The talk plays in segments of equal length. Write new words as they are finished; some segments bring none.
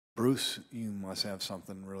Bruce, you must have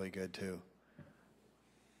something really good too.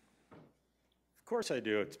 Of course I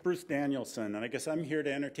do. It's Bruce Danielson, and I guess I'm here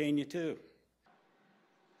to entertain you too.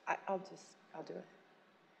 I'll do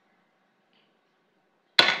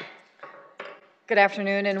it. Good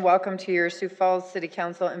afternoon and welcome to your Sioux Falls City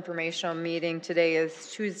Council informational meeting. Today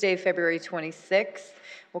is Tuesday, February 26th.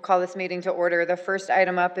 We'll call this meeting to order. The first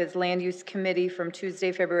item up is Land Use Committee from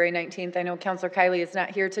Tuesday, February 19th. I know Councilor Kiley is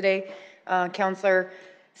not here today. Councilor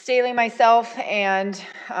Staley, myself, and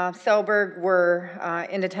Selberg were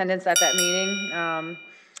in attendance at that meeting.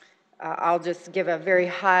 I'll just give a very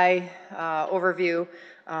high overview,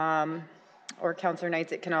 or Councilor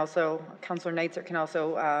Neitzel can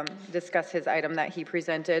also discuss his item that he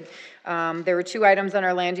presented. There were two items on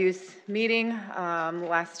our land use meeting.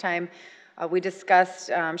 Last time we discussed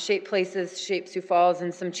Shape Places, Shape Sioux Falls,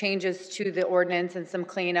 and some changes to the ordinance and some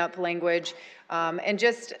cleanup language, and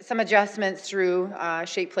just some adjustments through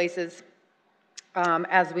Shape Places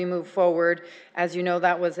as we move forward. As you know,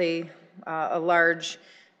 that was a large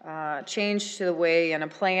change to the way and a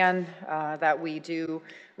plan that we do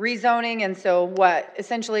rezoning, and so what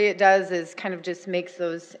essentially it does is kind of just makes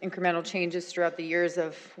those incremental changes throughout the years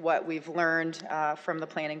of what we've learned from the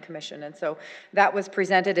Planning Commission. And so that was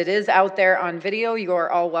presented. It is out there on video. You are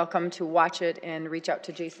all welcome to watch it and reach out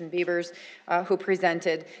to Jason Beavers, who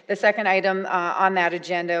presented. The second item on that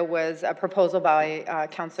agenda was a proposal by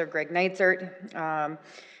Councilor Greg Neitzert.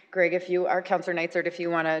 Greg, Councilor Neitzert, if you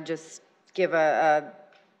want to just give a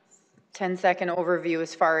 10-second overview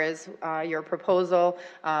as far as your proposal,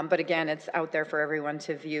 but again, it's out there for everyone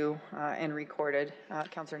to view and recorded.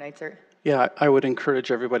 Councilor Neitzert. Yeah, I would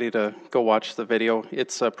encourage everybody to go watch the video.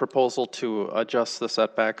 It's a proposal to adjust the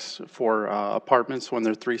setbacks for apartments when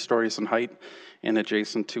they're 3 stories in height and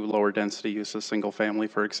adjacent to lower density uses, single family,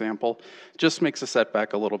 for example. Just makes the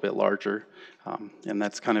setback a little bit larger, and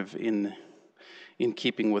that's kind of in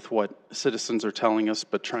keeping with what citizens are telling us,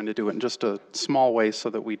 but trying to do it in just a small way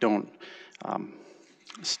so that we don't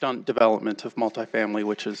stunt development of multifamily,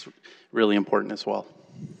 which is really important as well.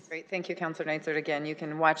 Great, thank you, Councilor Neitzert. Again, you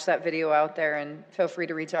can watch that video out there, and feel free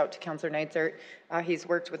to reach out to Councilor Neitzert. He's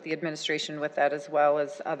worked with the administration with that, as well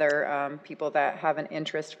as other people that have an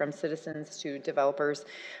interest, from citizens to developers.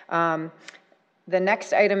 The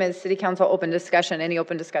next item is City Council open discussion. Any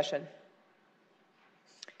open discussion?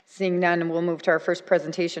 Seeing none, we'll move to our first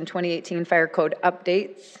presentation, 2018 Fire Code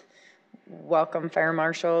updates. Welcome, Fire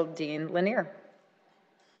Marshal Dean Lanier.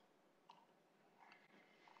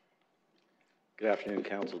 Good afternoon,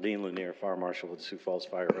 Council. Dean Lanier, Fire Marshal with Sioux Falls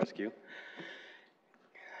Fire Rescue.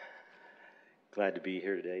 Glad to be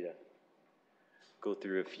here today to go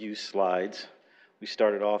through a few slides. We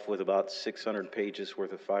started off with about 600 pages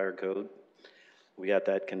worth of fire code. We got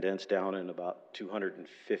that condensed down in about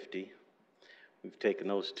 250. We've taken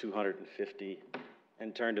those 250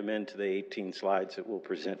 and turned them into the 18 slides that we'll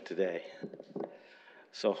present today.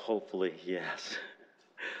 So hopefully, yes,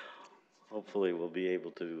 hopefully we'll be able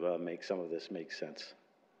to make some of this make sense.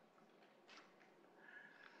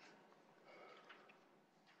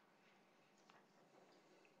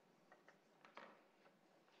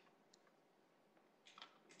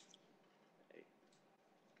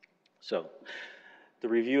 So, the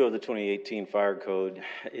review of the 2018 Fire Code,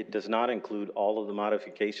 it does not include all of the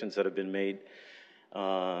modifications that have been made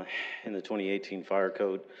in the 2018 Fire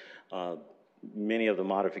Code. Many of the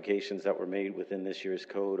modifications that were made within this year's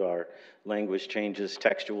code are language changes,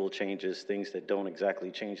 textual changes, things that don't exactly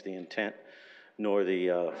change the intent nor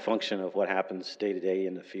the function of what happens day to day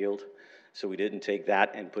in the field. So we didn't take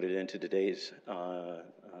that and put it into today's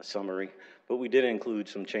summary, but we did include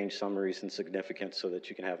some change summaries and significance so that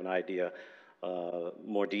you can have an idea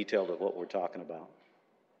more detailed of what we're talking about.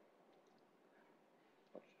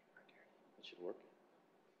 It should work.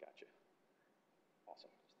 Gotcha.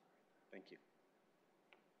 Awesome. Thank you.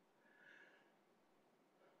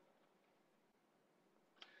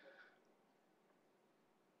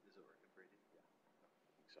 Is it working for you? Yeah,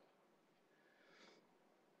 I think so.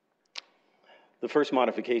 The first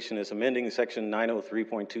modification is amending section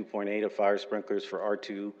 903.2.8 of fire sprinklers for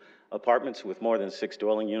R2 apartments with more than 6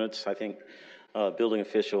 dwelling units. I think building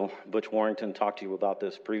official Butch Warrington talked to you about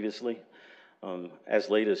this previously. As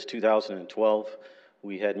late as 2012,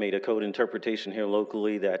 we had made a code interpretation here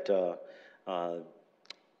locally that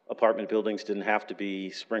apartment buildings didn't have to be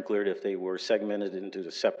sprinklered if they were segmented into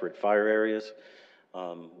the separate fire areas.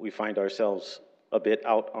 We find ourselves a bit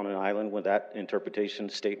out on an island with that interpretation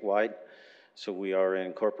statewide. So we are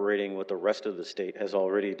incorporating what the rest of the state has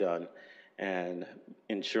already done and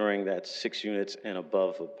ensuring that 6 units and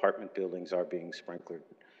above apartment buildings are being sprinklered.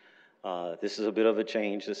 This is a bit of a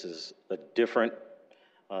change. This is a different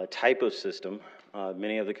type of system.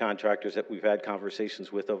 Many of the contractors that we've had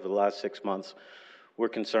conversations with over the last 6 months were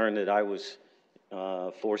concerned that I was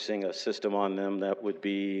forcing a system on them that would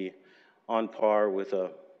be on par with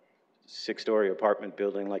a 6-story apartment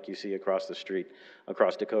building like you see across the street,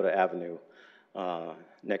 across Dakota Avenue,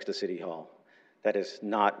 next to City Hall. That is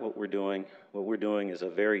not what we're doing. What we're doing is a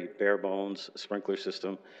very bare bones sprinkler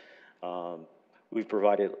system. We've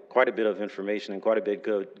provided quite a bit of information and quite a bit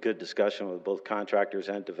good discussion with both contractors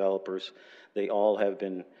and developers. They all have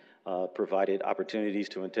been provided opportunities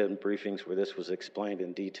to attend briefings where this was explained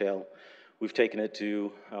in detail. We've taken it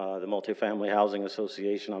to the Multifamily Housing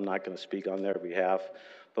Association. I'm not going to speak on their behalf,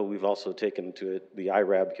 but we've also taken it to the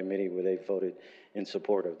IRAB committee where they voted in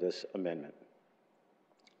support of this amendment.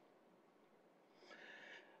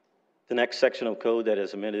 The next section of code that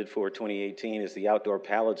is amended for 2018 is the outdoor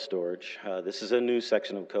pallet storage. This is a new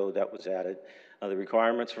section of code that was added. The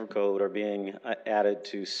requirements for code are being added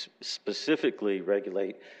to specifically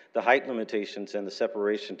regulate the height limitations and the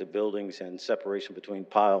separation to buildings and separation between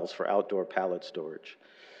piles for outdoor pallet storage.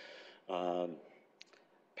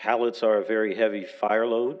 Pallets are a very heavy fire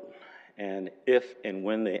load, and if and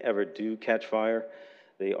when they ever do catch fire,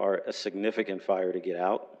 they are a significant fire to get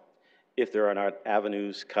out. If there are not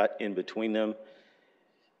avenues cut in between them,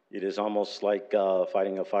 it is almost like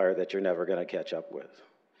fighting a fire that you're never going to catch up with.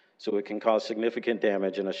 So it can cause significant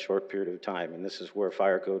damage in a short period of time, and this is where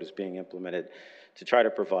fire code is being implemented to try to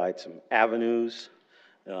provide some avenues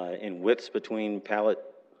in widths between pallet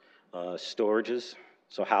storages,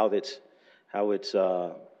 so how it's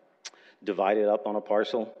divided up on a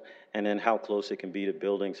parcel, and then how close it can be to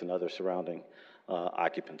buildings and other surrounding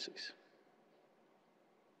occupancies.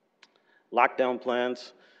 Lockdown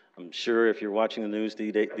plans. I'm sure if you're watching the news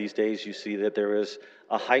these days, you see that there is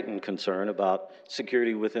a heightened concern about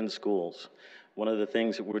security within schools. One of the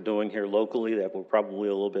things that we're doing here locally that we're probably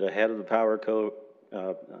a little bit ahead of the power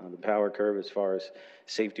curve as far as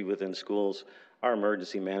safety within schools. Our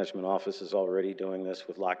emergency management office is already doing this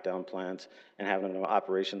with lockdown plans and having an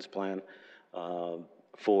operations plan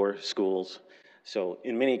for schools. So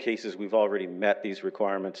in many cases, we've already met these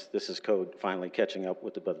requirements. This is code finally catching up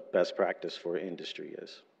with the best practice for industry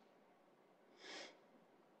is.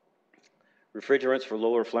 Refrigerants for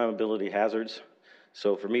lower flammability hazards.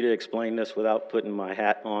 So for me to explain this without putting my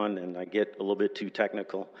hat on, and I get a little bit too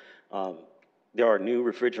technical, there are new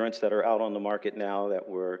refrigerants that are out on the market now that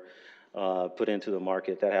were put into the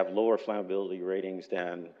market that have lower flammability ratings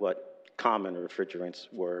than what common refrigerants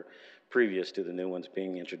were previous to the new ones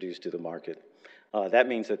being introduced to the market. That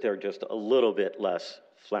means that they're just a little bit less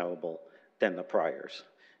flammable than the priors.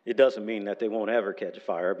 It doesn't mean that they won't ever catch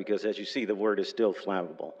fire because, as you see, the word is still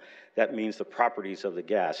flammable. That means the properties of the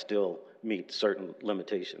gas still meet certain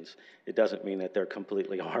limitations. It doesn't mean that they're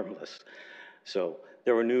completely harmless. So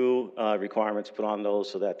there were new requirements put on those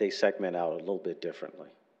so that they segment out a little bit differently.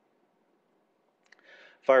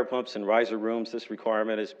 Fire pumps and riser rooms, this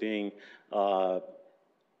requirement is being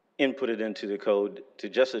inputted into the code to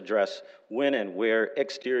just address when and where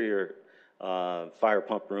exterior fire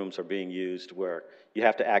pump rooms are being used, where you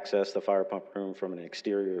have to access the fire pump room from an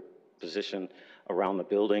exterior position around the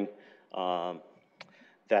building.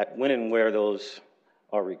 That when and where those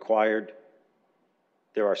are required,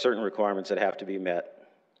 there are certain requirements that have to be met.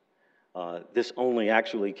 This only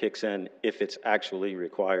actually kicks in if it's actually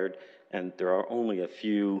required, and there are only a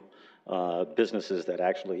few businesses that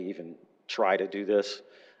actually even try to do this.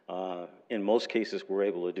 In most cases, we're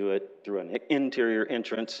able to do it through an interior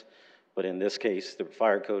entrance, but in this case, the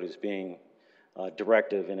fire code is being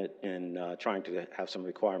directive in trying to have some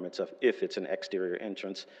requirements of if it's an exterior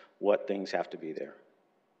entrance, what things have to be there.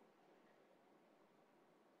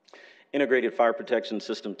 Integrated fire protection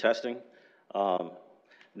system testing.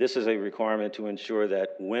 This is a requirement to ensure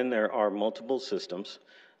that when there are multiple systems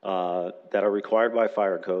that are required by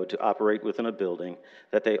fire code to operate within a building,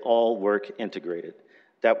 that they all work integrated.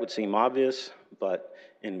 That would seem obvious, but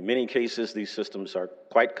in many cases, these systems are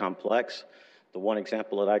quite complex. The one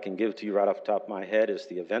example that I can give to you right off the top of my head is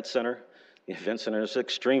the event center. The event center is an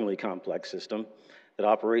extremely complex system that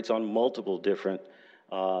operates on multiple different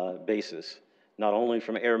bases, not only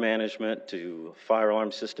from air management to fire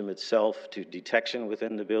alarm system itself to detection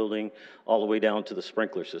within the building, all the way down to the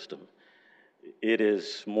sprinkler system. It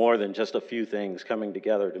is more than just a few things coming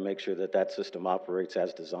together to make sure that that system operates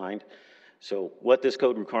as designed. So what this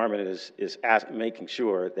code requirement is making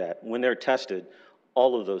sure that when they're tested,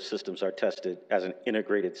 all of those systems are tested as an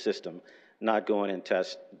integrated system, not going and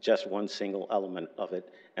test just one single element of it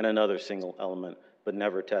and another single element, but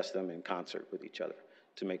never test them in concert with each other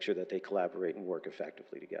to make sure that they collaborate and work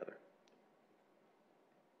effectively together.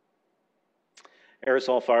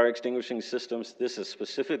 Aerosol fire extinguishing systems, this is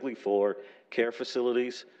specifically for care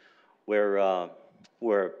facilities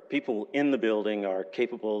where people in the building are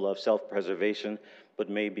capable of self-preservation, but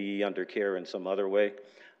may be under care in some other way.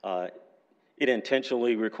 It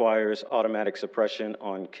intentionally requires automatic suppression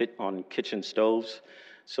on kitchen stoves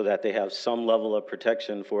so that they have some level of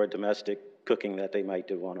protection for a domestic cooking that they might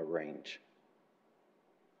do on a range.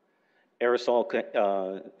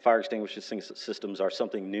 Aerosol fire extinguishing systems are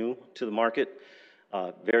something new to the market,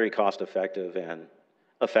 very cost effective and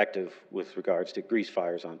effective with regards to grease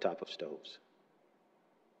fires on top of stoves.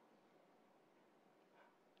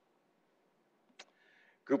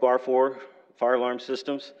 Group R4 fire alarm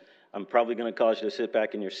systems. I'm probably going to cause you to sit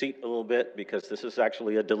back in your seat a little bit because this is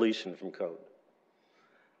actually a deletion from code.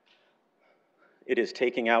 It is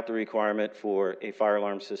taking out the requirement for a fire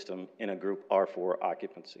alarm system in a group R4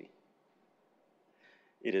 occupancy.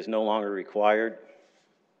 It is no longer required.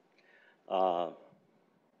 It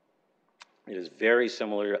is very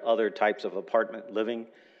similar to other types of apartment living,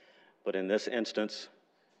 but in this instance,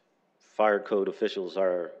 fire code officials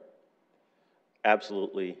are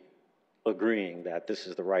absolutely agreeing that this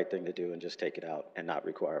is the right thing to do and just take it out and not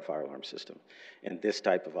require a fire alarm system in this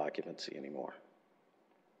type of occupancy anymore.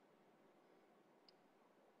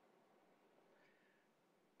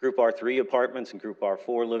 Group R3 apartments and Group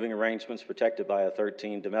R4 living arrangements protected by a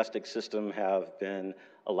 13 domestic system have been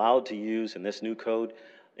allowed to use in this new code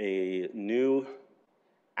a new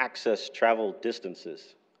access travel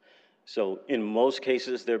distances. So in most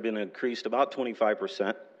cases, they've been increased about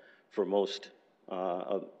 25% for most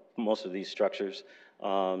of these structures.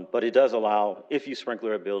 But it does allow, if you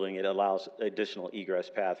sprinkler a building, it allows additional egress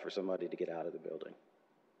path for somebody to get out of the building.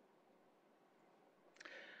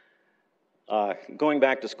 Going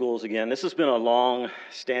back to schools again, this has been a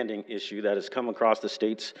long-standing issue that has come across the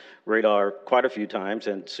state's radar quite a few times,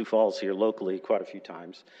 and Sioux Falls here locally quite a few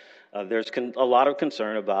times. There's a lot of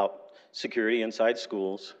concern about security inside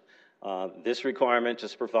schools. This requirement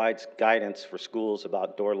just provides guidance for schools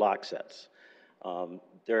about door lock sets.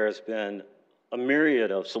 There has been a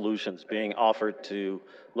myriad of solutions being offered to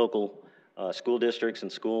local school districts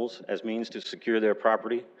and schools as means to secure their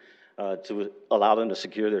property, to allow them to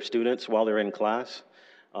secure their students while they're in class.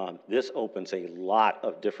 This opens a lot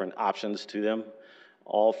of different options to them,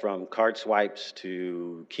 all from card swipes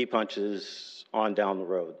to key punches on down the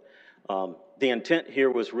road. The intent here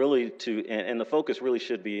was really to, and the focus really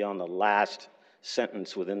should be on the last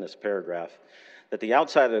sentence within this paragraph, that the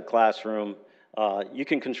outside of the classroom, you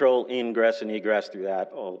can control ingress and egress through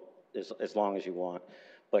that as long as you want.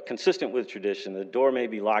 But consistent with tradition, the door may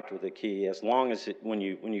be locked with a key as long as when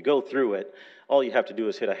you go through it, all you have to do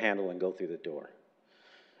is hit a handle and go through the door.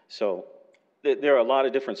 So there are a lot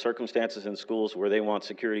of different circumstances in schools where they want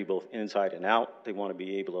security both inside and out. They want to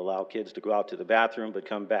be able to allow kids to go out to the bathroom but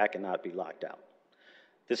come back and not be locked out.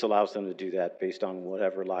 This allows them to do that based on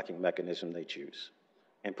whatever locking mechanism they choose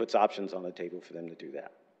and puts options on the table for them to do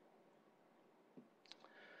that.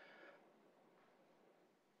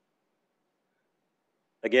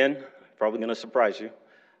 Again, probably going to surprise you.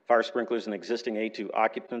 Fire sprinklers in existing A2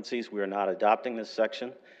 occupancies, we are not adopting this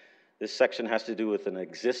section. This section has to do with an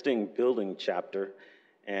existing building chapter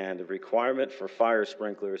and the requirement for fire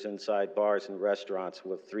sprinklers inside bars and restaurants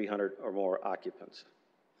with 300 or more occupants.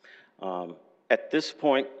 At this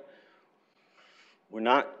point, we're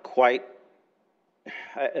not quite,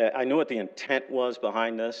 I know what the intent was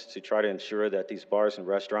behind this, to try to ensure that these bars and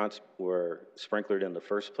restaurants were sprinklered in the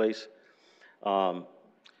first place.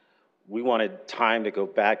 We wanted time to go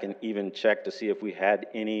back and even check to see if we had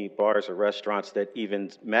any bars or restaurants that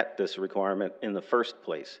even met this requirement in the first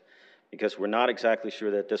place, because we're not exactly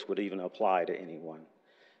sure that this would even apply to anyone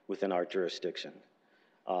within our jurisdiction.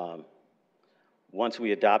 Once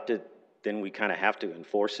we adopt it, then we kind of have to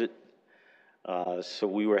enforce it. So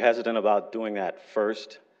we were hesitant about doing that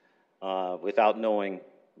first without knowing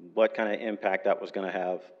what kind of impact that was going to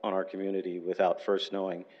have on our community, without first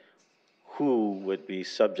knowing who would be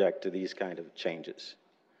subject to these kind of changes.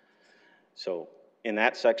 So in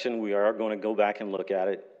that section, we are going to go back and look at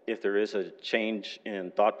it. If there is a change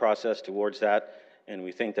in thought process towards that, and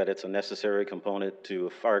we think that it's a necessary component to a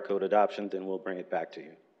fire code adoption, then we'll bring it back to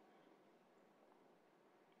you.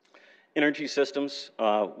 Energy systems,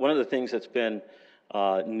 one of the things that's been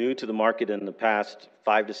new to the market in the past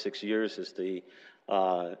 5 to 6 years is the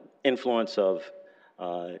influence of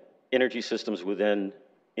energy systems within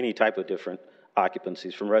any type of different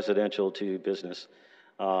occupancies, from residential to business.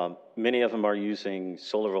 Many of them are using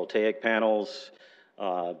solar voltaic panels,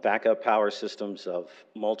 backup power systems of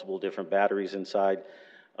multiple different batteries inside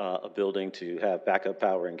a building to have backup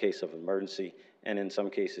power in case of emergency. and in some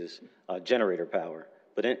cases, generator power.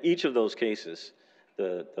 But in each of those cases,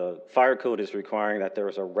 the fire code is requiring that there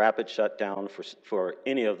is a rapid shutdown for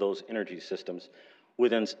any of those energy systems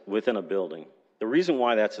within a building. The reason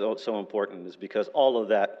why that's so important is because all of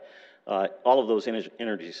those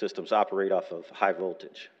energy systems operate off of high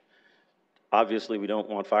voltage. Obviously, we don't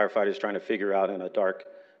want firefighters trying to figure out in a dark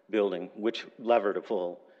building which lever to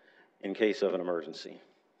pull in case of an emergency.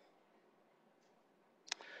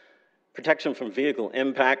 Protection from vehicle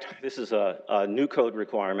impact. This is a new code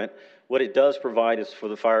requirement. What it does provide is for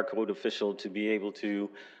the fire code official to be able to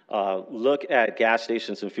look at gas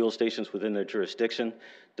stations and fuel stations within their jurisdiction,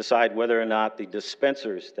 decide whether or not the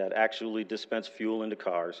dispensers that actually dispense fuel into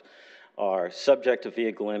cars are subject to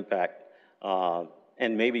vehicle impact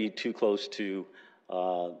and maybe too close to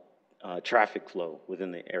traffic flow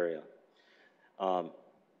within the area.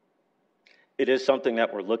 It is something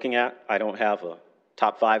that we're looking at. I don't have a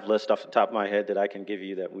top 5 list off the top of my head that I can give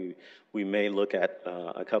you that we may look at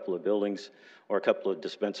a couple of buildings or a couple of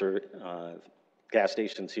dispenser gas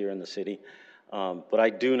stations here in the city. But I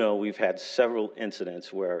do know we've had several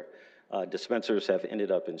incidents where dispensers have ended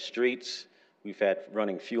up in streets. We've had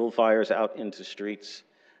running fuel fires out into streets.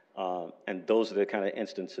 And those are the kind of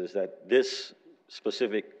instances that this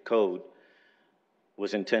specific code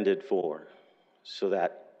was intended for, so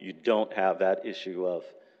that you don't have that issue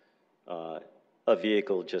of a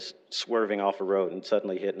vehicle just swerving off a road and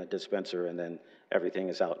suddenly hitting a dispenser and then everything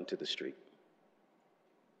is out into the street.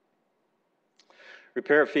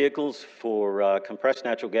 Repair of vehicles for compressed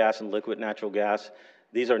natural gas and liquid natural gas.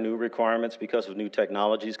 These are new requirements because of new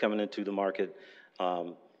technologies coming into the market.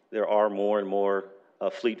 There are more and more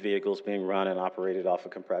fleet vehicles being run and operated off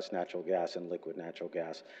of compressed natural gas and liquid natural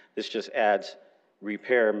gas. This just adds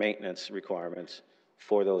repair maintenance requirements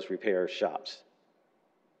for those repair shops.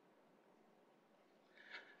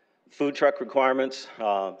 Food truck requirements.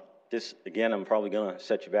 This, again, I'm probably going to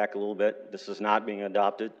set you back a little bit. This is not being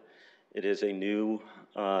adopted. It is a new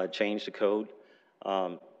change to code.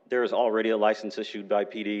 There is already a license issued by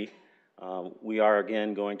PD. We are,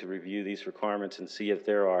 again, going to review these requirements and see if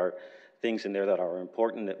there are things in there that are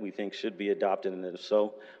important that we think should be adopted, and if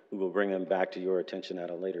so, we will bring them back to your attention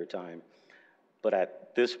at a later time. But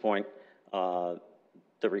at this point, the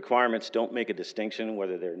requirements don't make a distinction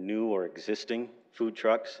whether they're new or existing food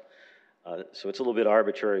trucks. So it's a little bit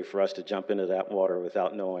arbitrary for us to jump into that water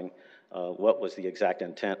without knowing what was the exact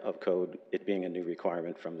intent of code, it being a new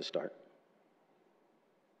requirement from the start.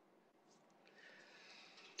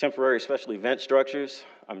 Temporary special event structures.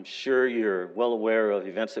 I'm sure you're well aware of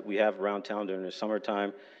events that we have around town during the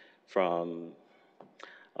summertime, from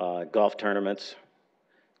golf tournaments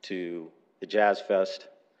to the Jazz Fest.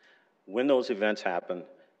 When those events happen,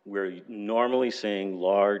 we're normally seeing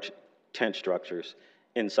large tent structures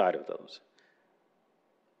inside of those.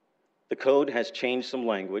 The code has changed some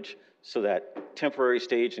language so that temporary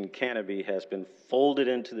stage and canopy has been folded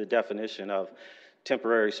into the definition of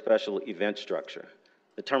temporary special event structure.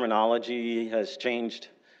 The terminology has changed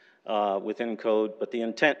within code, but the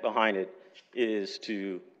intent behind it is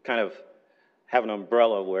to kind of have an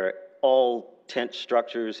umbrella where all tent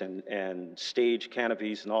structures and stage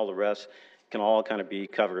canopies and all the rest can all kind of be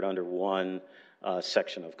covered under one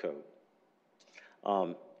section of code.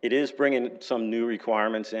 It is bringing some new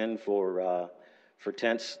requirements in for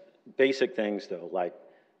tents. Basic things, though, like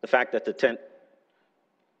the fact that the tent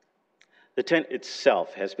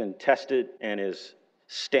itself has been tested and is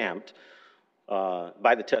stamped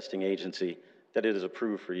by the testing agency that it is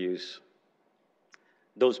approved for use.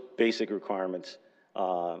 Those basic requirements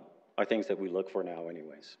are things that we look for now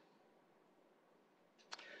anyways.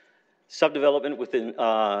 Subdevelopment within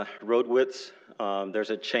road widths.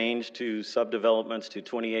 There's a change to subdevelopments to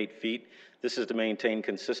 28 feet. This is to maintain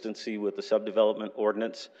consistency with the subdevelopment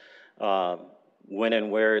ordinance. When and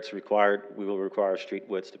where it's required, we will require street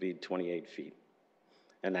widths to be 28 feet.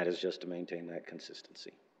 And that is just to maintain that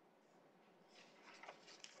consistency.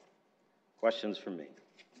 Questions from me?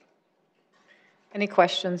 Any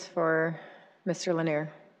questions for Mr.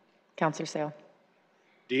 Lanier? Councilor Sale.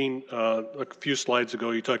 Dean, a few slides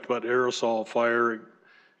ago, you talked about aerosol fire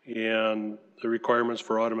and the requirements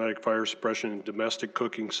for automatic fire suppression in domestic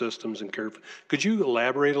cooking systems and care. Could you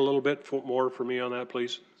elaborate a little bit more for me on that,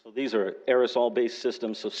 please? So these are aerosol-based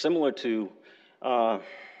systems. So similar to,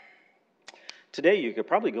 today you could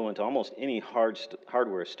probably go into almost any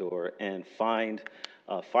hardware store and find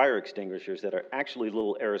fire extinguishers that are actually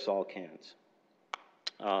little aerosol cans.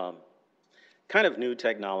 Kind of new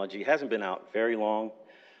technology, hasn't been out very long,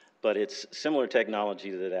 but it's similar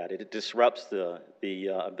technology to that. It disrupts the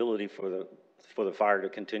ability for the fire to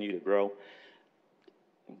continue to grow.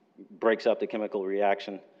 breaks up the chemical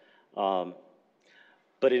reaction. But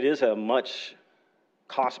it is a much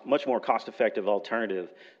more cost-effective alternative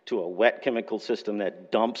to a wet chemical system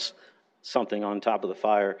that dumps something on top of the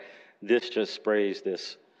fire. This just sprays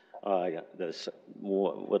this, for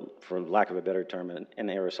lack of a better term, an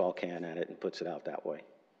aerosol can at it and puts it out that way.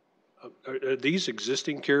 Are these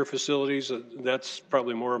existing care facilities? That's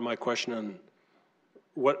probably more of my question on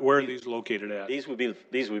where are these located at? These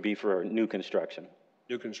would be for new construction.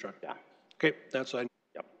 New construction. Yeah. Okay, that's I.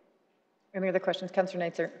 Yep. Any other questions? Councilor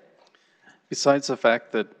Neitzer. Besides the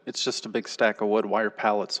fact that it's just a big stack of wood, why are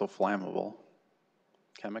pallets so flammable?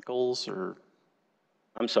 Chemicals or?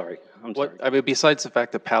 I'm sorry. I mean, besides the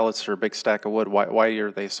fact that pallets are a big stack of wood, why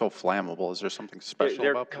are they so flammable? Is there something special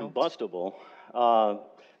They're about pallets? combustible,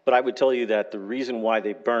 but I would tell you that the reason why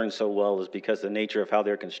they burn so well is because the nature of how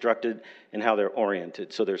they're constructed and how they're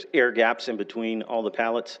oriented. So there's air gaps in between all the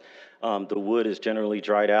pallets. The wood is generally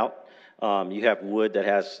dried out. You have wood that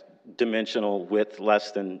has dimensional width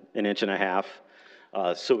less than 1.5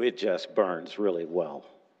 inches, so it just burns really well.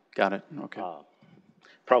 Got it, okay.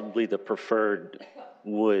 Probably the preferred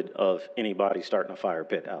wood of anybody starting a fire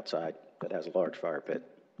pit outside that has a large fire pit.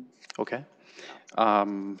 Okay.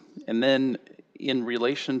 And then in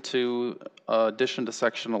relation to addition to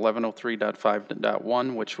section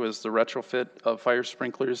 1103.5.1, which was the retrofit of fire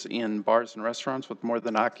sprinklers in bars and restaurants with more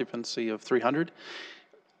than occupancy of 300,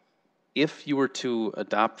 if you were to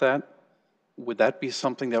adopt that, would that be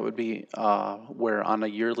something that would be where on a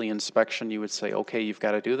yearly inspection you would say, okay, you've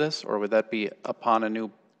got to do this? Or would that be upon a new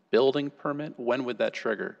building permit? When would that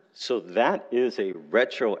trigger? So that is a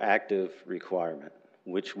retroactive requirement,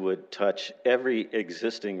 which would touch every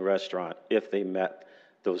existing restaurant if they met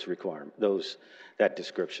those requirements, that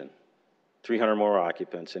description. 300 more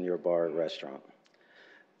occupants in your bar or restaurant.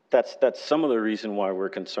 That's some of the reason why we're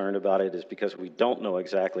concerned about it, is because we don't know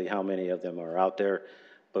exactly how many of them are out there,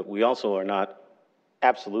 but we also are not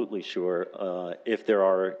absolutely sure if there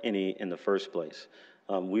are any in the first place.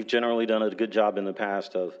 We've generally done a good job in the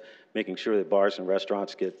past of making sure that bars and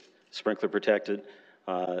restaurants get sprinkler protected.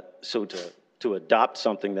 So to adopt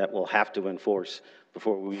something that we'll have to enforce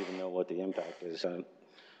before we even know what the impact is, I'm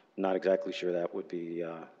not exactly sure that would be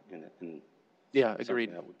Yeah,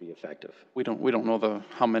 agreed. that would be effective. We don't know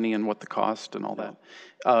how many and what the cost and all that.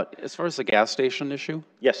 As far as the gas station issue?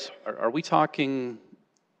 Yes. Are we talking,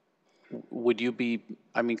 would you be,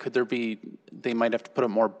 I mean, could there be, they might have to put up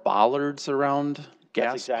more bollards around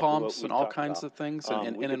gas exactly pumps and all kinds of things?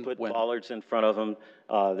 We could put bollards in front of them.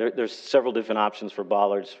 There's several different options for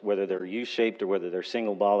bollards, whether they're U-shaped or whether they're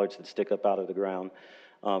single bollards that stick up out of the ground.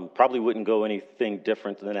 Probably wouldn't go anything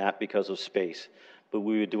different than that because of space, but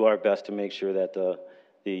we would do our best to make sure that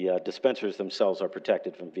the dispensers themselves are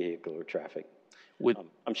protected from vehicular traffic.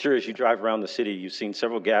 I'm sure as you drive around the city, you've seen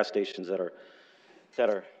several gas stations that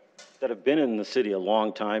have been in the city a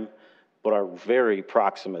long time, but are very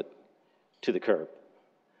proximate to the curb.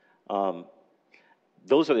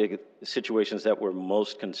 Those are the situations that we're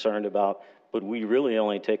most concerned about, but we really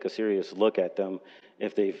only take a serious look at them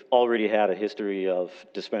if they've already had a history of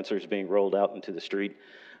dispensers being rolled out into the street,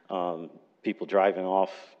 people driving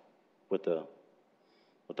off with the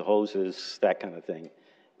hoses, that kind of thing.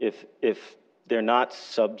 If they're not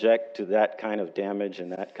subject to that kind of damage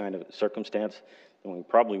and that kind of circumstance, then we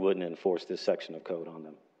probably wouldn't enforce this section of code on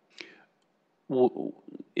them.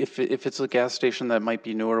 If it's a gas station that might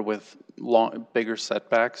be newer with bigger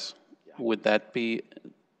setbacks, would that be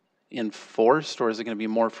enforced, or is it going to be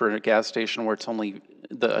more for a gas station where it's only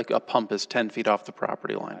a pump is 10 feet off the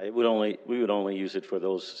property line? We would only use it for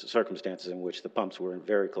those circumstances in which the pumps were in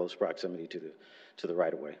very close proximity to the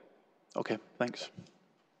right of way. Okay, thanks.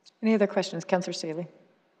 Any other questions? Councilor Staley.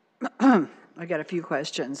 I got a few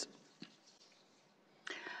questions.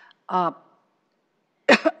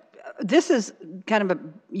 This is kind of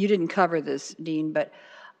you didn't cover this, Dean, but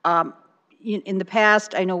in the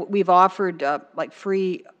past, I know we've offered like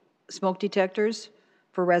free smoke detectors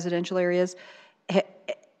for residential areas.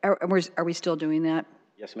 Are we still doing that?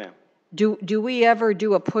 Yes, ma'am. Do we ever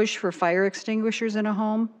do a push for fire extinguishers in a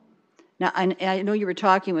home? Now, I know you were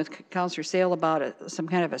talking with Councilor Sale about some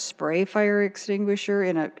kind of a spray fire extinguisher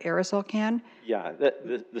in an aerosol can. Yeah,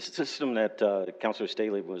 the system that Councilor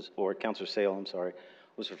Staley Councilor Sale, I'm sorry,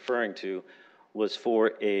 was referring to was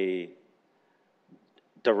for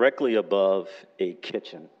directly above a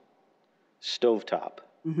kitchen, stovetop,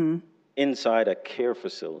 inside a care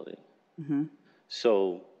facility.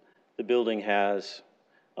 So the building has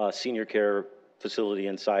a senior care facility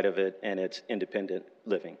inside of it, and it's independent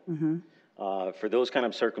living. For those kind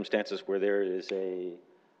of circumstances where there is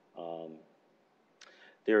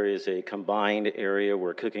there is a combined area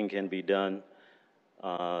where cooking can be done.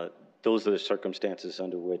 Those are the circumstances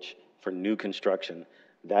under which, for new construction,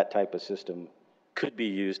 that type of system could be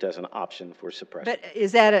used as an option for suppression. But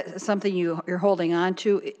is that something you're holding on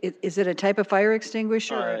to? Is it a type of fire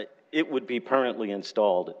extinguisher? It would be permanently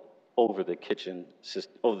installed over the kitchen,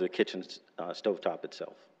 stovetop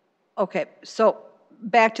itself. Okay, so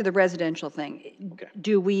back to the residential thing. Okay.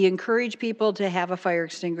 Do we encourage people to have a fire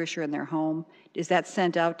extinguisher in their home? Is that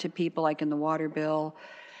sent out to people like in the water bill?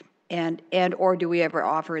 Or do we ever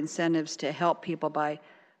offer incentives to help people buy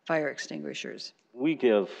fire extinguishers? We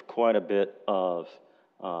give quite a bit of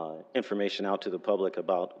information out to the public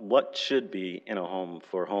about what should be in a home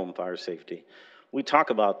for home fire safety. We talk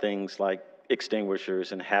about things like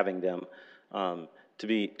extinguishers and having them. To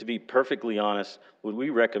be perfectly honest, what we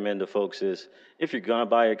recommend to folks is, if you're gonna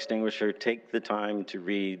buy an extinguisher, take the time to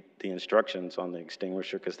read the instructions on the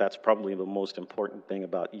extinguisher, because that's probably the most important thing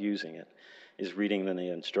about using it, is reading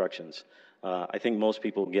the instructions. I think most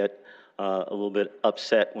people get a little bit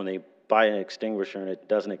upset when they buy an extinguisher and it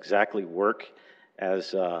doesn't exactly work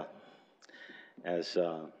as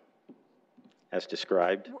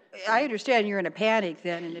described. I understand you're in a panic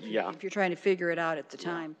then, and if Yeah. you're trying to figure it out at the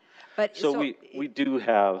time. But So we do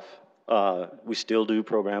have, we still do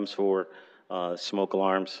programs for smoke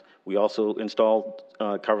alarms. We also install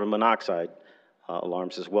carbon monoxide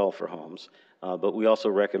alarms as well for homes. But we also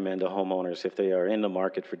recommend to homeowners, if they are in the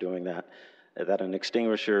market for doing that, that an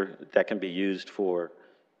extinguisher that can be used for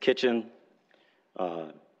kitchen,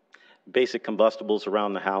 basic combustibles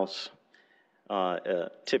around the house.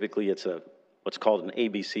 Typically, it's what's called an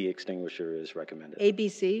ABC extinguisher is recommended.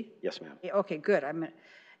 ABC? Yes, ma'am. Okay, good.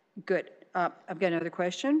 Good. I've got another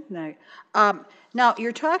question. Now,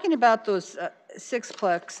 you're talking about those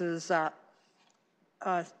sixplexes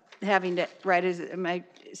having to, right, am I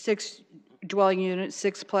 6 dwelling units,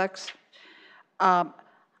 sixplex?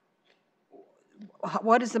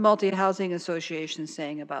 What is the Multi-Housing Association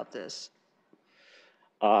saying about this?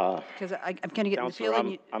 Because I'm kind of getting the Counselor,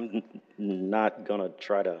 feeling. I'm not going to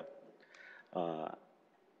try to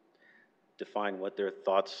define what their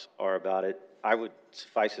thoughts are about it. I would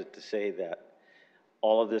suffice it to say that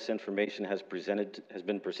all of this information has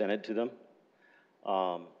been presented to them.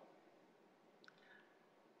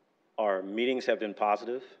 Our meetings have been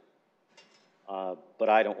positive, but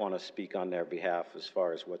I don't want to speak on their behalf as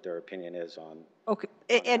far as what their opinion is on. Okay,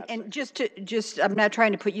 and I'm not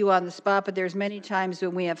trying to put you on the spot, but there's many times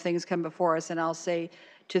when we have things come before us, and I'll say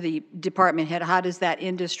to the department head, how does that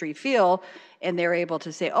industry feel? And they're able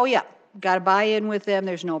to say, oh yeah, got to buy in with them,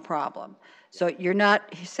 there's no problem. So you're not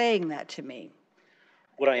saying that to me.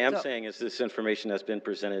 What I am saying is this information has been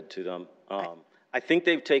presented to them. I think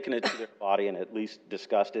they've taken it to their body and at least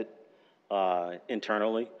discussed it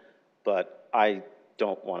internally, but I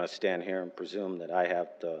don't want to stand here and presume that I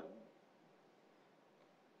have to.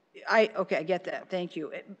 Okay, I get that, thank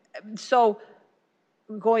you. So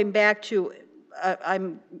going back to,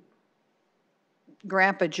 I'm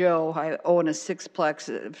Grandpa Joe, I own a sixplex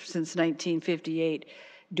since 1958.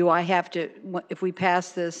 Do I have to, if we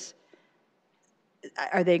pass this,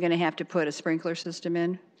 are they going to have to put a sprinkler system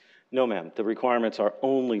in? No, ma'am. The requirements are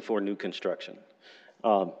only for new construction.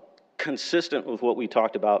 Consistent with what we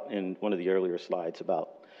talked about in one of the earlier slides about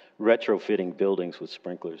retrofitting buildings with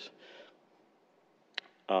sprinklers.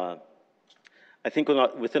 I think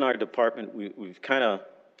within our department, we've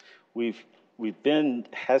been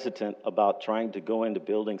hesitant about trying to go into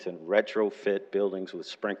buildings and retrofit buildings with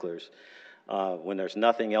sprinklers when there's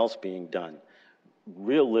nothing else being done.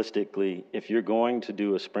 Realistically, if you're going to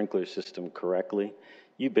do a sprinkler system correctly,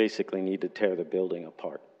 you basically need to tear the building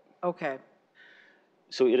apart. Okay.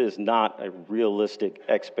 So it is not a realistic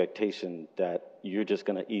expectation that you're just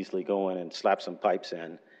going to easily go in and slap some pipes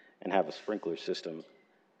in and have a sprinkler system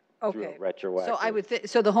through a retroactive. So I would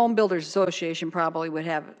so the Home Builders Association probably would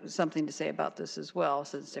have something to say about this as well,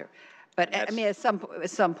 since they're, but I mean, at some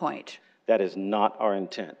point. That is not our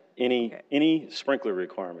intent. Any sprinkler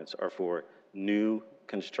requirements are for new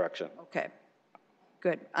construction. Okay,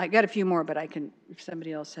 good. I got a few more, but I can, if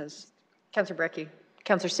somebody else has. Councilor Brecky.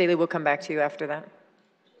 Councilor Staley will come back to you after that.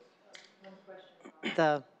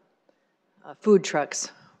 The food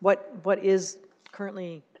trucks, what is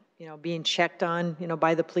currently, being checked on,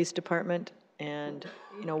 by the police department? And,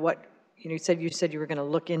 you said you were going to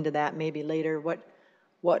look into that maybe later.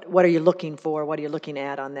 What are you looking for? What are you looking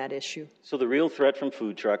at on that issue? So the real threat from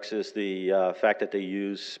food trucks is the fact that they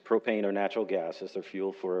use propane or natural gas as their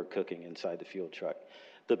fuel for cooking inside the fuel truck.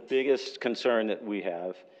 The biggest concern that we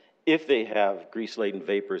have if they have grease-laden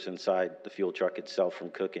vapors inside the fuel truck itself from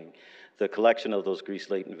cooking, the collection of those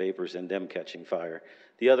grease-laden vapors and them catching fire.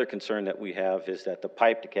 The other concern that we have is that the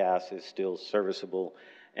piped gas is still serviceable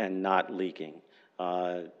and not leaking.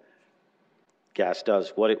 Gas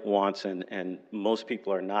does what it wants, and most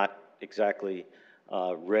people are not exactly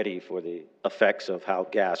ready for the effects of how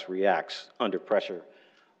gas reacts under pressure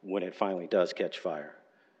when it finally does catch fire.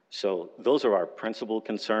 So those are our principal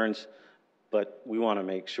concerns, but we want to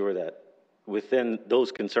make sure that within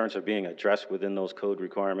those concerns are being addressed within those code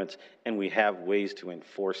requirements, and we have ways to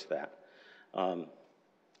enforce that.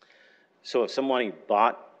 So if somebody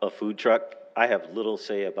bought a food truck, I have little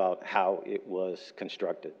say about how it was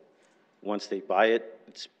constructed. Once they buy it,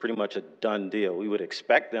 it's pretty much a done deal. We would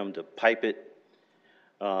expect them to pipe it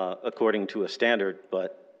according to a standard,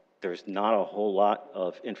 but there's not a whole lot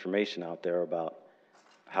of information out there about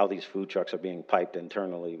how these food trucks are being piped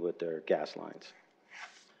internally with their gas lines.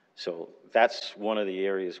 So that's one of the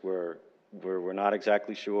areas where we're not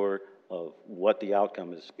exactly sure of what the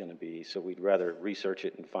outcome is going to be, so we'd rather research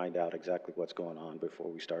it and find out exactly what's going on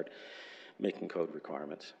before we start making code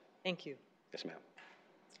requirements. Thank you. Yes, ma'am.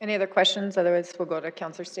 Any other questions? Otherwise, we'll go to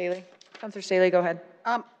Councilor Staley. Councilor Staley, go ahead.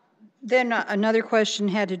 Then another question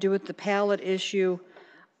had to do with the pallet issue.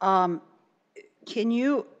 Can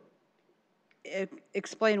you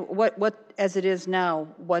explain what, as it is now,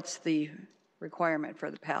 what's the requirement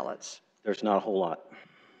for the pallets? There's not a whole lot.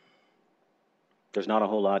 There's not a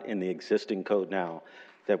whole lot in the existing code now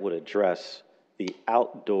that would address the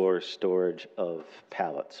outdoor storage of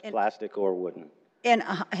pallets, plastic or wooden. And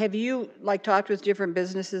have you, like, talked with different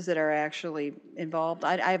businesses that are actually involved?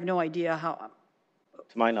 I have no idea how.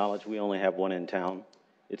 To my knowledge, we only have one in town.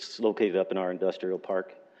 It's located up in our industrial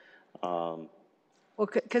park. Well,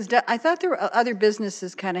 because I thought there were other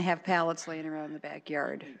businesses kind of have pallets laying around in the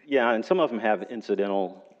backyard. Yeah, and some of them have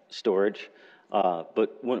incidental storage.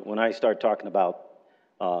 But when I start talking about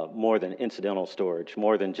more than incidental storage,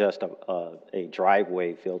 more than just a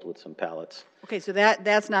driveway filled with some pallets. Okay, so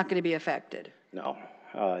that's not going to be affected. No.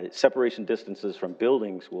 Separation distances from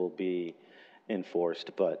buildings will be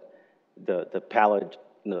enforced, but the pallet,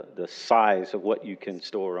 the size of what you can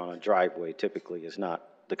store on a driveway typically is not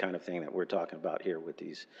the kind of thing that we're talking about here with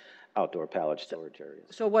these outdoor pallet storage areas.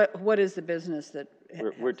 So what is the business that?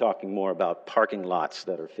 We're talking more about parking lots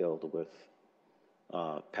that are filled with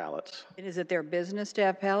pallets. And is it their business to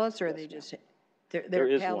have pallets, or are they just? There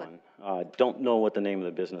is one. Don't know what the name of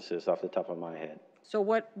the business is off the top of my head. So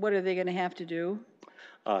what are they going to have to do?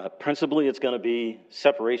 Principally, it's going to be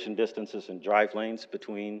separation distances and drive lanes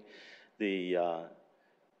between the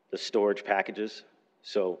storage packages.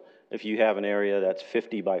 So if you have an area that's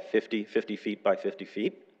 50 feet by 50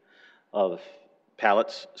 feet of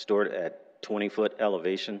pallets stored at 20-foot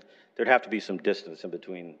elevation, there'd have to be some distance in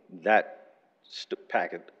between that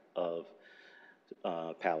packet of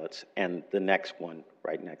pallets and the next one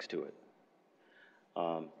right next to it.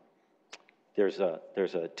 There's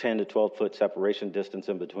a 10 to 12 foot separation distance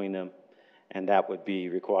in between them, and that would be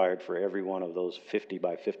required for every one of those 50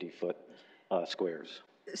 by 50 foot squares.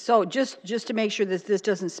 So just to make sure that this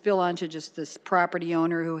doesn't spill onto just this property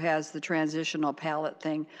owner who has the transitional pallet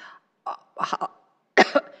thing,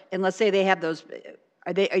 and let's say they have those,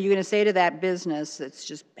 are you going to say to that business that's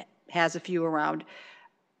just has a few around,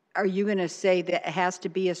 are you going to say that it has to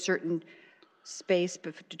be a certain space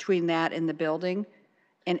between that and the building?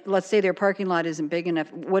 And let's say their parking lot isn't big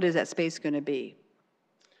enough, what is that space going to be?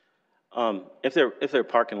 If their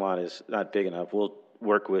parking lot is not big enough, we'll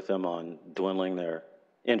work with them on dwindling their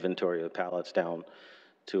inventory of pallets down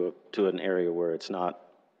to an area where it's not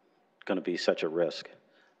going to be such a risk.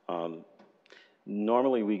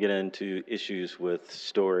 Normally we get into issues with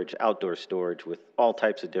storage, outdoor storage, with all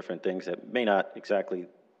types of different things that may not exactly,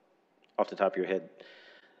 off the top of your head,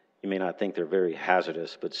 you may not think they're very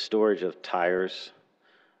hazardous, but storage of tires,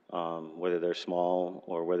 whether they're small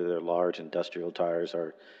or whether they're large industrial tires,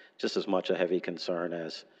 are just as much a heavy concern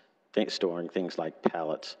as storing things like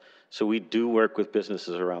pallets. So we do work with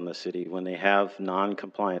businesses around the city. When they have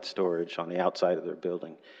non-compliant storage on the outside of their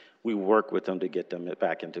building, we work with them to get them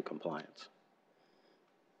back into compliance.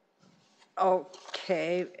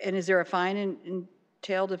 Okay, and is there a fine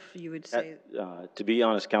entailed if you would say? To be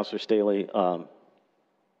honest, Councilor Staley,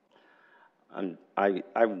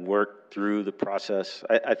 I worked through the process.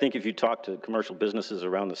 I think if you talk to commercial businesses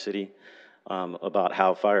around the city about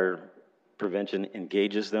how fire prevention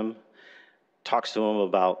engages them, talks to them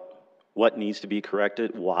about what needs to be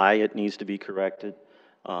corrected, why it needs to be corrected,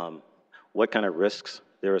 what kind of risks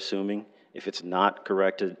they're assuming if it's not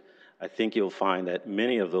corrected, I think you'll find that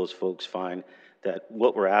many of those folks find that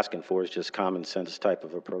what we're asking for is just common sense type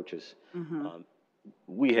of approaches.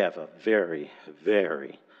 We have a very,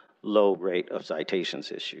 very low rate of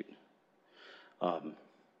citations issued.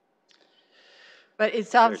 But it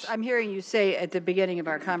sounds, I'm hearing you say at the beginning of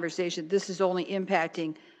our conversation, this is only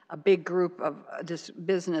impacting a big group of this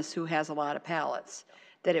business who has a lot of pallets,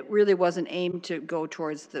 that it really wasn't aimed to go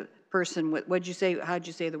towards the person with, what'd you say, how'd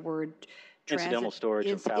you say the word? Incidental storage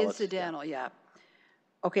of pallets. Incidental, yeah.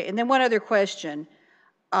 Okay, and then one other question,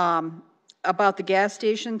 about the gas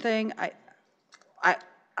station thing.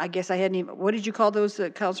 I guess I hadn't even, what did you call those,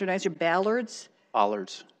 Counselor Nicer, ballards?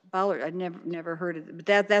 Bollards. Ballard, I'd never heard of it,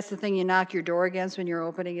 but that's the thing you knock your door against when you're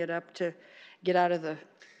opening it up to get out of the.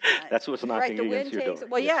 That's what's knocking against your door.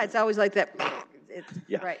 Well, yeah, it's always like that.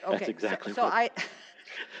 Yeah, right. Okay. that's exactly. So I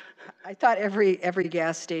thought every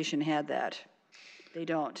gas station had that. They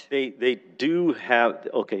don't. They do have.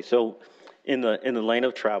 Okay, so in the lane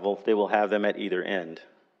of travel, they will have them at either end.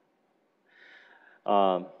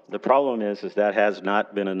 The problem is that has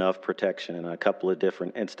not been enough protection in a couple of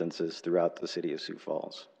different instances throughout the city of Sioux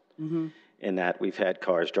Falls. In that we've had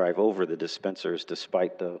cars drive over the dispensers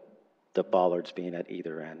despite the bollards being at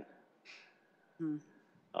either end.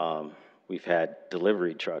 We've had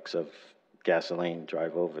delivery trucks of gasoline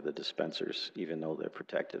drive over the dispensers even though they're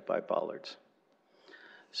protected by bollards.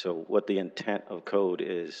 So what the intent of code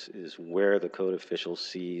is where the code official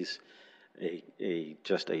sees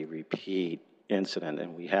just a repeat incident,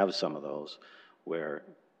 and we have some of those, where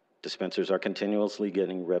dispensers are continuously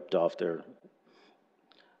getting ripped off their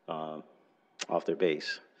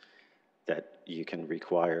base, that you can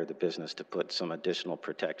require the business to put some additional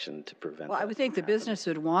protection to prevent. Well, I would think the business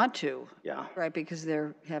would want to. Yeah. Right, because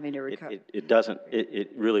they're having to recover. It doesn't.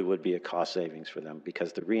 It really would be a cost savings for them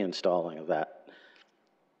because the reinstalling of that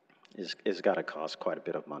is got to cost quite a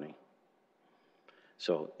bit of money.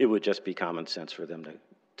 So it would just be common sense for them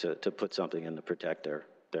to put something in to protect their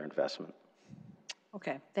investment.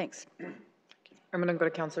 Okay, thanks. I'm going to go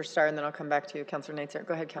to Counselor Starr, and then I'll come back to you, Counselor Naitzer.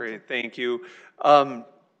 Go ahead, Counselor. Great, thank you. I'm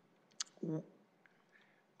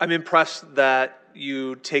impressed that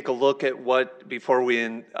you take a look at what, before we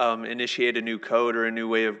initiate a new code or a new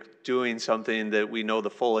way of doing something, that we know the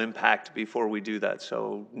full impact before we do that.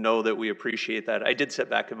 So know that we appreciate that. I did sit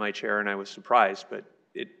back in my chair and I was surprised, but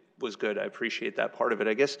it was good. I appreciate that part of it,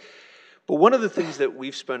 I guess. But one of the things that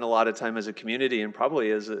we've spent a lot of time as a community, and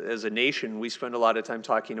probably as a nation, we spend a lot of time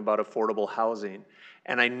talking about affordable housing.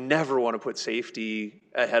 And I never want to put safety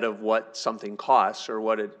ahead of what something costs or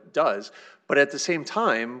what it does. But at the same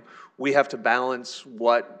time, we have to balance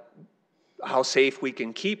how safe we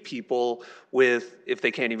can keep people with if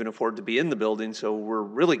they can't even afford to be in the building. So we're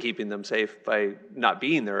really keeping them safe by not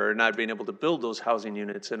being there or not being able to build those housing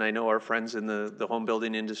units. And I know our friends in the home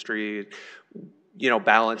building industry,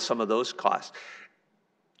 balance some of those costs.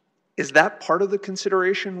 Is that part of the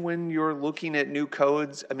consideration when you're looking at new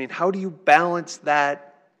codes? I mean, how do you balance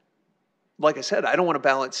that? Like I said, I don't want to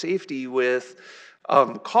balance safety with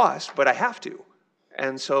cost, but I have to.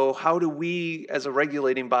 And so how do we as a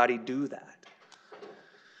regulating body do that?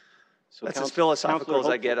 So that's as philosophical as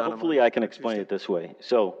I get on it. Hopefully I can explain it this way.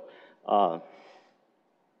 So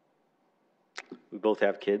we both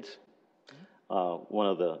have kids. One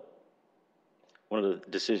of the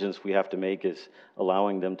decisions we have to make is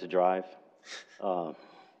allowing them to drive.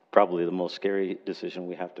 Probably the most scary decision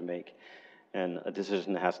we have to make. And a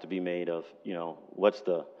decision has to be made of, what's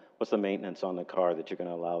the maintenance on the car that you're going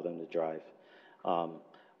to allow them to drive.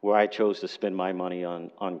 Where I chose to spend my money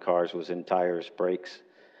on cars was in tires, brakes,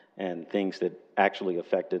 and things that actually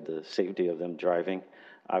affected the safety of them driving.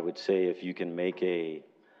 I would say if you can make a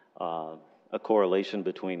correlation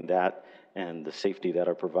between that and the safety that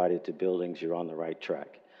are provided to buildings, you're on the right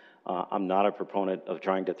track. I'm not a proponent of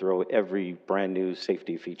trying to throw every brand new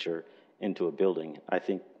safety feature into a building. I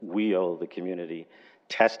think we owe the community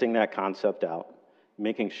testing that concept out,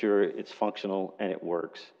 making sure it's functional and it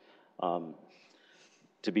works.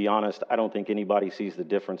 To be honest, I don't think anybody sees the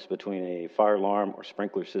difference between a fire alarm or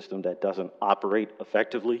sprinkler system that doesn't operate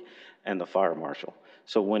effectively and the fire marshal.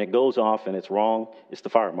 So when it goes off and it's wrong, it's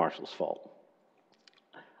the fire marshal's fault.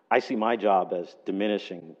 I see my job as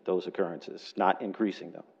diminishing those occurrences, not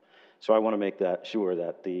increasing them. So I want to make that sure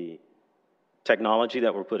that the technology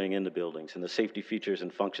that we're putting into buildings and the safety features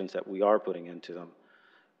and functions that we are putting into them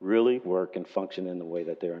really work and function in the way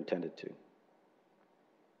that they're intended to.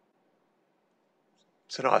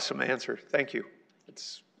 It's an awesome answer. Thank you.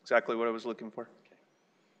 It's exactly what I was looking for.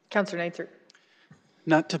 Counselor Naitzer.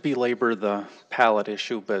 Not to belabor the pallet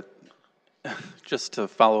issue, but just to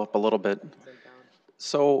follow up a little bit.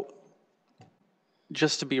 So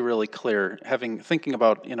just to be really clear, thinking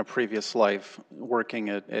about in a previous life, working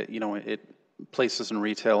at places in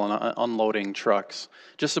retail and unloading trucks,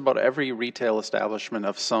 just about every retail establishment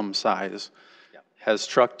of some size has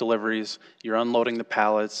truck deliveries. You're unloading the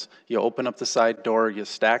pallets, you open up the side door, you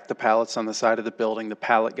stack the pallets on the side of the building, the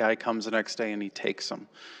pallet guy comes the next day and he takes them.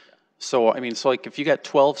 So, I mean, so like if you got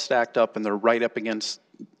 12 stacked up and they're right up against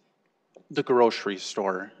the grocery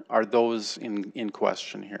store, are those in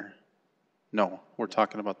question here? No, we're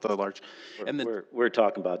talking about the large. And then We're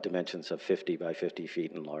talking about dimensions of 50 by 50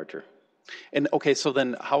 feet and larger. And okay, so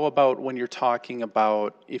then how about when you're talking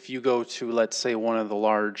about if you go to, let's say, one of the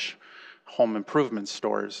large home improvement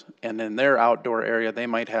stores, and in their outdoor area, they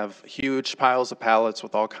might have huge piles of pallets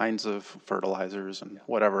with all kinds of fertilizers and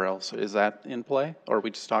whatever else. Is that in play, or are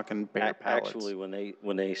we just talking bare pallets? Actually,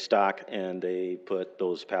 when they stock and they put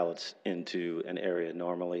those pallets into an area,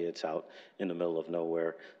 normally it's out in the middle of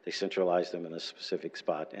nowhere. They centralize them in a specific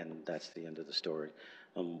spot, and that's the end of the story.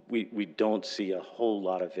 We don't see a whole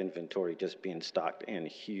lot of inventory just being stocked in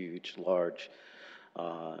huge, large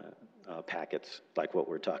packets like what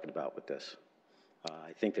we're talking about with this.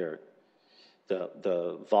 I think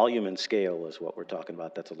the volume and scale is what we're talking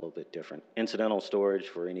about. That's a little bit different. Incidental storage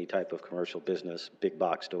for any type of commercial business, big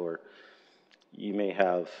box store, you may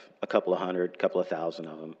have a couple of hundred, couple of thousand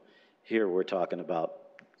of them. Here we're talking about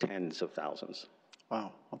tens of thousands.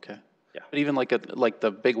 Wow, okay. Yeah. But even like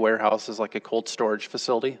the big warehouses, like a cold storage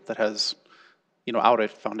facility that has, out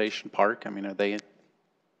at Foundation Park, I mean, are they?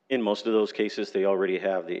 In most of those cases, they already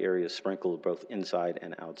have the areas sprinkled both inside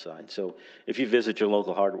and outside. So if you visit your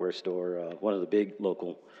local hardware store, one of the big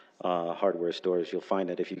local hardware stores, you'll find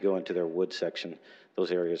that if you go into their wood section,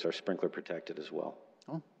 those areas are sprinkler protected as well.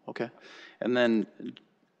 Oh, okay. And then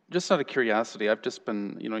just out of curiosity, I've just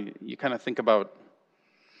been, you kind of think about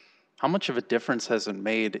how much of a difference has it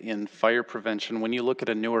made in fire prevention when you look at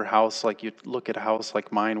a newer house, like you look at a house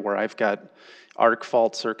like mine where I've got arc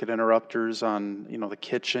fault circuit interrupters on, the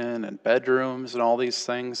kitchen and bedrooms and all these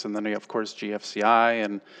things, and then you have, of course, GFCI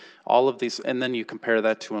and all of these, and then you compare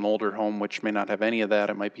that to an older home which may not have any of that.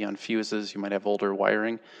 It might be on fuses, you might have older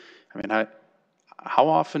wiring. I mean, how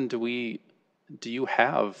often do you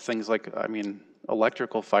have things like,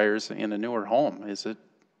 electrical fires in a newer home? Is it?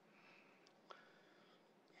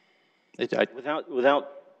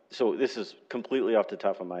 So this is completely off the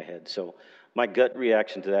top of my head. So my gut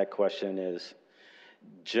reaction to that question is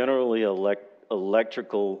generally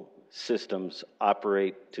electrical systems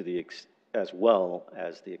operate as well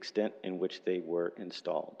as the extent in which they were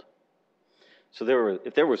installed. So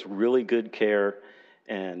if there was really good care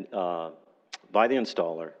and by the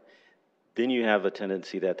installer, then you have a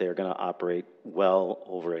tendency that they're going to operate well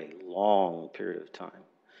over a long period of time.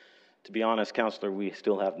 To be honest, Counselor, we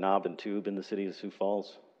still have knob and tube in the city of Sioux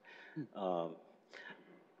Falls.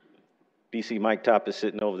 BC Mike Top is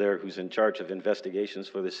sitting over there, who's in charge of investigations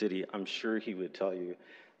for the city. I'm sure he would tell you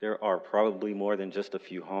there are probably more than just a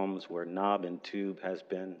few homes where knob and tube has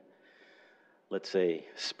been, let's say,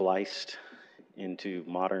 spliced into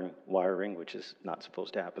modern wiring, which is not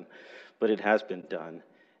supposed to happen, but it has been done.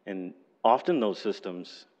 And often those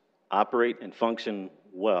systems operate and function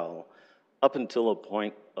well up until a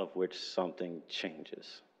point of which something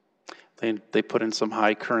changes. They put in some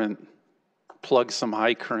high current, plug some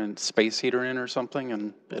high current space heater in or something,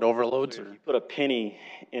 and it overloads? Or? If you put a penny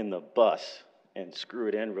in the bus and screw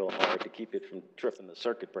it in real hard to keep it from tripping the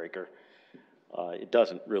circuit breaker, it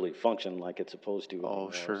doesn't really function like it's supposed to anymore.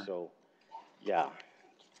 Oh, sure. So, yeah,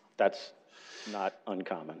 that's not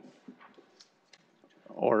uncommon.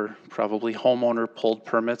 Or probably homeowner pulled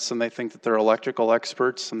permits and they think that they're electrical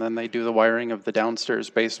experts, and then they do the wiring of the downstairs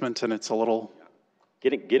basement and it's a little...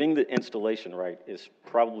 Getting the installation right is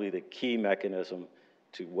probably the key mechanism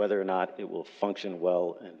to whether or not it will function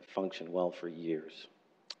well and function well for years.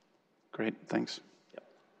 Great, thanks.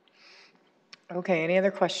 Okay, any other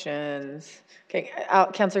questions? Okay,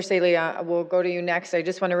 Councilor Staley, we'll go to you next. I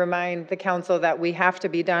just want to remind the council that we have to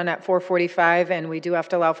be done at 4:45, and we do have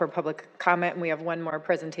to allow for public comment, and we have one more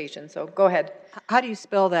presentation, so go ahead. How do you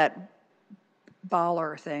spell that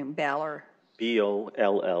Baller thing, Baller?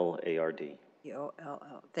 B-O-L-L-A-R-D.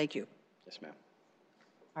 B-O-L-L, thank you. Yes, ma'am.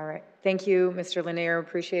 All right, thank you, Mr. Lanier,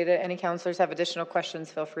 appreciate it. Any councilors have additional questions,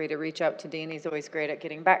 feel free to reach out to Dean. He's always great at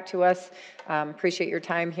getting back to us. Appreciate your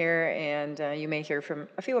time here, and you may hear from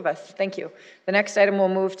a few of us. Thank you. The next item we'll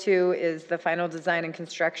move to is the final design and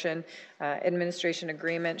construction administration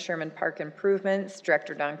agreement, Sherman Park Improvements.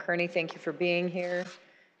 Director Don Kearney, thank you for being here.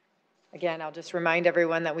 Again, I'll just remind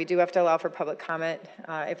everyone that we do have to allow for public comment.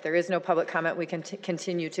 If there is no public comment, we can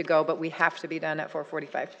continue to go, but we have to be done at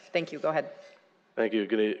 4:45. Thank you, go ahead. Thank you.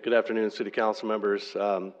 Good afternoon, City Council members.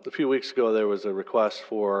 A few weeks ago, there was a request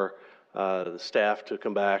for the staff to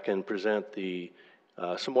come back and present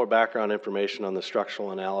some more background information on the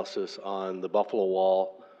structural analysis on the Buffalo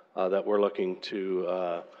Wall that we're looking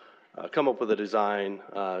to come up with a design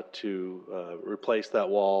to replace that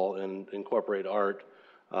wall and incorporate art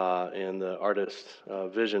and the artist's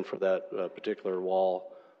vision for that particular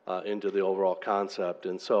wall into the overall concept.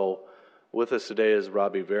 And so with us today is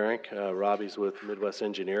Robbie Varink. Robbie's with Midwest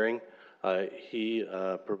Engineering. He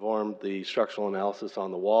performed the structural analysis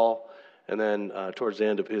on the wall, and then towards the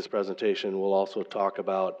end of his presentation, we'll also talk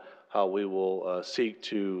about how we will seek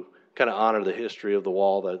to kind of honor the history of the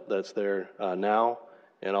wall that's there now,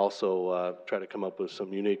 and also try to come up with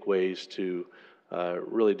some unique ways to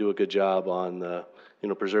really do a good job on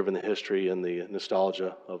preserving the history and the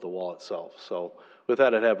nostalgia of the wall itself. So with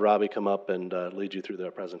that, I'd have Robbie come up and lead you through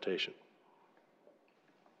their presentation.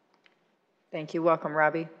 Thank you. Welcome,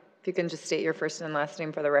 Robbie. If you can just state your first and last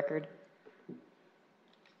name for the record.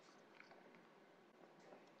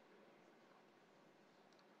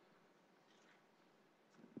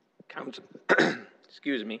 Council,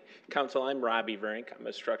 excuse me. Council, I'm Robbie Varink. I'm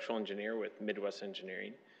a structural engineer with Midwest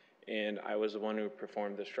Engineering, and I was the one who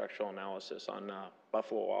performed the structural analysis on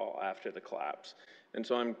Buffalo Wall after the collapse. And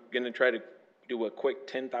so I'm going to try to do a quick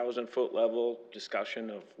 10,000 foot level discussion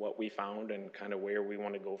of what we found and kind of where we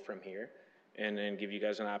want to go from here, and then give you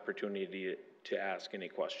guys an opportunity to ask any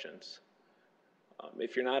questions.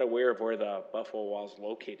 If you're not aware of where the Buffalo Wall is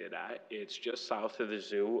located at, it's just south of the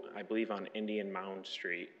zoo, I believe on Indian Mound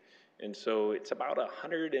Street. And so it's about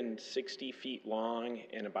 160 feet long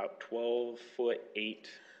and about 12'8"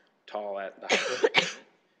 tall at the height.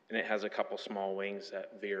 And it has a couple small wings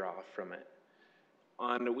that veer off from it.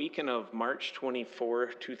 On the weekend of March 24,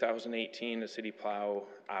 2018, a city plow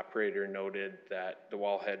operator noted that the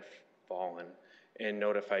wall had fallen and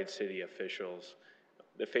notified city officials.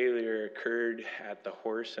 The failure occurred at the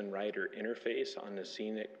horse and rider interface on the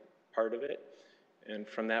scenic part of it. And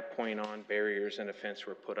from that point on, barriers and a fence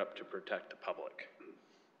were put up to protect the public.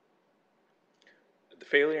 The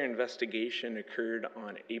failure investigation occurred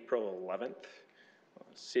on April 11th.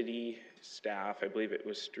 City staff, I believe it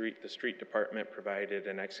was the street department, provided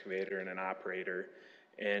an excavator and an operator.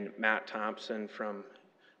 And Matt Thompson from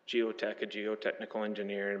Geotech, a geotechnical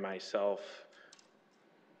engineer, and myself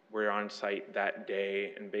were on site that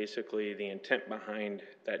day. And basically the intent behind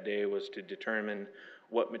that day was to determine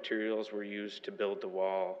what materials were used to build the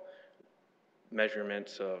wall,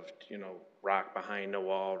 measurements of, rock behind the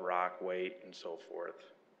wall, rock weight, and so forth.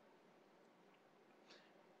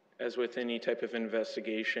 As with any type of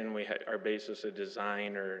investigation, we had our basis of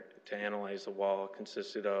design or to analyze the wall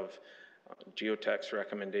consisted of Geotech's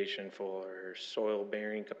recommendation for soil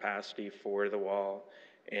bearing capacity for the wall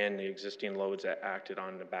and the existing loads that acted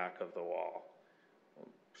on the back of the wall.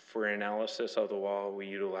 For analysis of the wall, we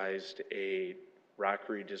utilized a rock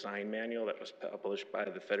redesign manual that was published by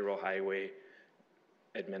the Federal Highway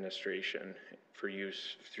Administration for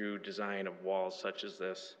use through design of walls such as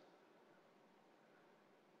this.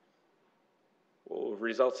 Well,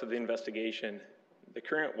 results of the investigation, the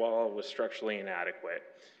current wall was structurally inadequate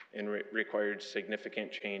and required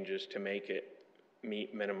significant changes to make it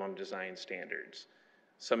meet minimum design standards.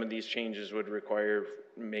 Some of these changes would require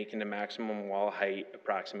making the maximum wall height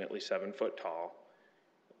approximately 7 foot tall,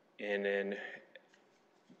 and then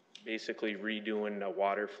basically redoing the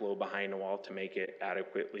water flow behind the wall to make it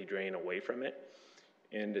adequately drain away from it.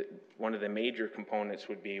 And one of the major components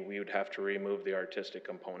would be we would have to remove the artistic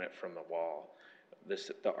component from the wall.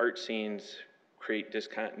 The art scenes create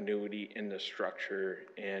discontinuity in the structure,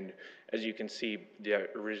 and as you can see, the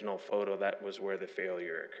original photo, that was where the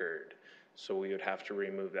failure occurred. So we would have to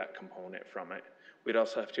remove that component from it. We'd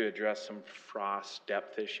also have to address some frost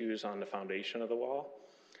depth issues on the foundation of the wall.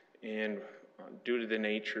 And due to the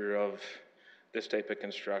nature of this type of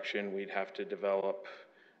construction, we'd have to develop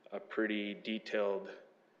a pretty detailed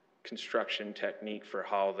construction technique for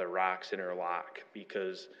how the rocks interlock,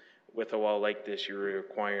 because with a wall like this, you're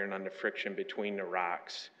requiring on the friction between the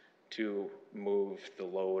rocks to move the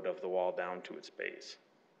load of the wall down to its base.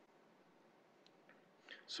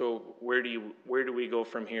 So where do we go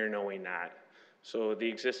from here knowing that? So the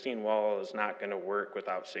existing wall is not going to work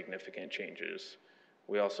without significant changes.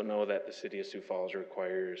 We also know that the city of Sioux Falls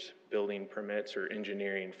requires building permits or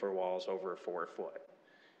engineering for walls over 4 foot.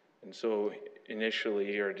 And so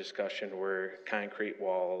initially our discussion were concrete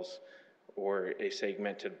walls or a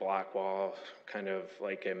segmented block wall, kind of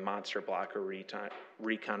like a monster block or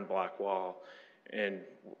recon block wall. And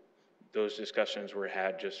those discussions were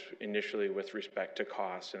had just initially with respect to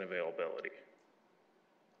cost and availability.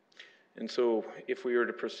 And so if we were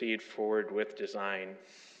to proceed forward with design,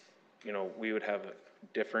 you know, we would have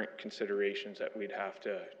different considerations that we'd have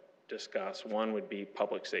to discuss. One would be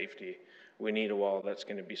public safety. We need a wall that's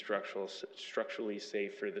going to be structurally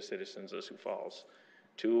safe for the citizens of Sioux Falls.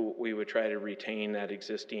 Two, we would try to retain that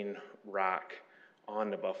existing rock on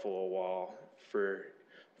the Buffalo Wall for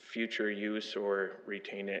future use or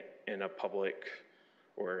retain it in a public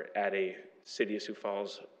or at a City of Sioux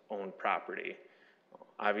Falls owned property.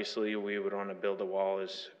 Obviously, we would want to build a wall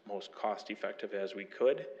as most cost effective as we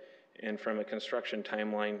could. And from a construction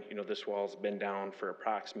timeline, you know, this wall's been down for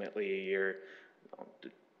approximately a year.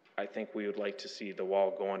 I think we would like to see the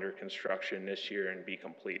wall go under construction this year and be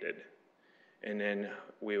completed. And then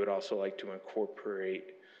we would also like to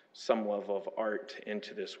incorporate some level of art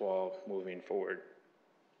into this wall moving forward.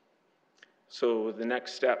 So the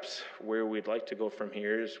next steps where we'd like to go from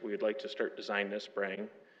here is we'd like to start design this spring.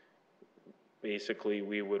 Basically,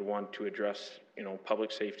 we would want to address, you know,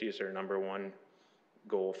 public safety as our number one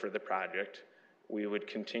goal for the project. We would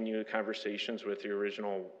continue conversations with the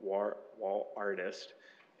original wall artist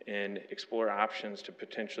and explore options to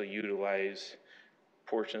potentially utilize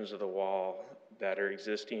portions of the wall that are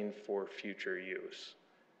existing for future use.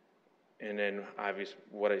 And then obviously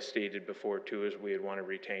what I stated before too is we'd want to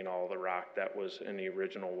retain all the rock that was in the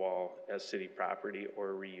original wall as city property or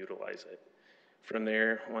reutilize it. From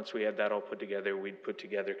there, once we had that all put together, we'd put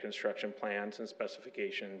together construction plans and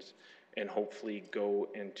specifications and hopefully go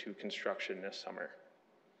into construction this summer.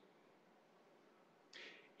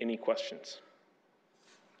 Any questions?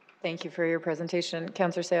 Thank you for your presentation.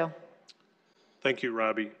 Councilor Sale. Thank you,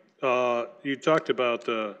 Robbie. You talked about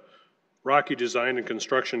the rocky design and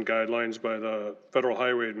construction guidelines by the Federal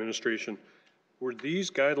Highway Administration. Were these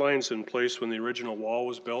guidelines in place when the original wall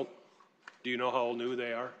was built? Do you know how new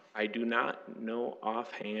they are? I do not know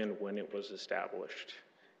offhand when it was established.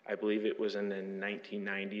 I believe it was in the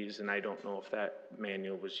 1990s, and I don't know if that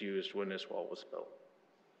manual was used when this wall was built.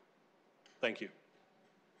 Thank you.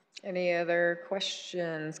 Any other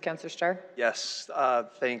questions? Councilor Starr? Yes,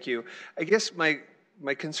 thank you. I guess my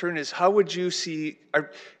concern is how would you see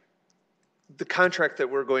the contract that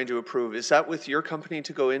we're going to approve? Is that with your company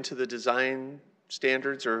to go into the design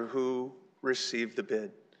standards, or who received the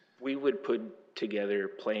bid? We would put together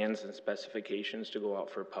plans and specifications to go out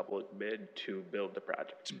for public bid to build the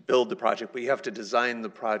project. To build the project, but you have to design the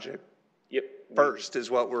project. Yep. First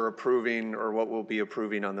is what we're approving, or what we'll be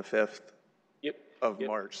approving on the 5th of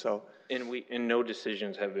March. So, and no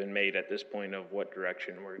decisions have been made at this point of what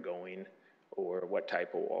direction we're going or what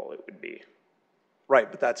type of wall it would be. right,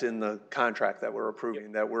 but that's in the contract that we're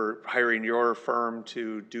approving, that we're hiring your firm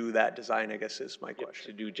to do that design, I guess is my question.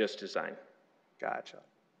 To do just design. Gotcha.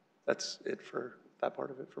 That's it for that part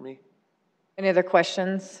of it for me. Any other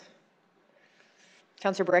questions?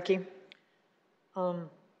 Councilor Brecky? And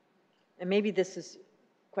maybe this is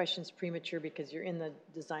questions premature because you're in the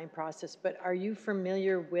design process, but are you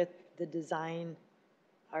familiar with the design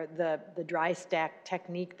or the dry stack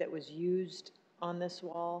technique that was used on this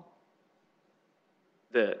wall?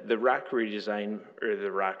 The rockery design, or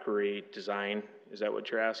the rockery design, is that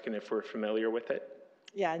what you're asking, if we're familiar with it?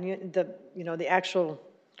 Yeah, and the actual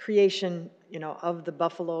creation, of the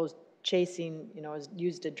buffaloes chasing, is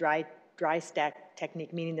used a dry stack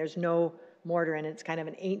technique, meaning there's no mortar in it. It's kind of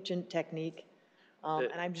an ancient technique.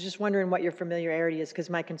 And I'm just wondering what your familiarity is, because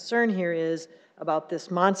my concern here is about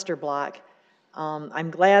this monster block.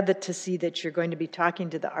 I'm glad to see that you're going to be talking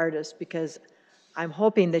to the artist, because I'm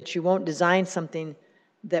hoping that you won't design something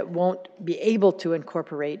that won't be able to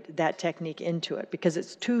incorporate that technique into it, because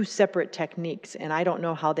it's two separate techniques, and I don't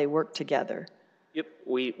know how they work together. Yep,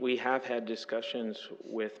 we have had discussions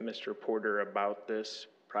with Mr. Porter about this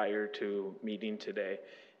prior to meeting today.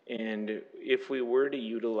 And if we were to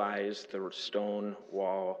utilize the stone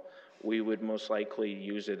wall, we would most likely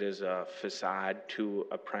use it as a facade to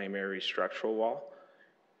a primary structural wall.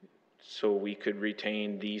 So we could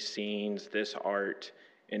retain these scenes, this art,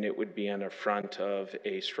 and it would be on the front of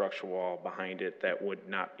a structural wall behind it that would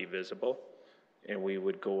not be visible. And we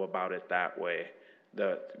would go about it that way.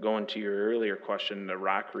 Going to your earlier question, a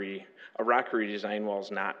rockery design wall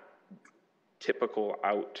is not typical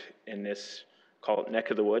out in this, call it neck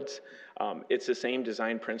of the woods. It's the same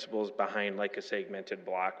design principles behind like a segmented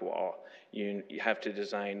block wall. You have to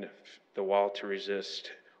design the wall to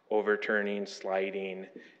resist overturning, sliding,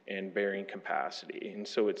 and bearing capacity. And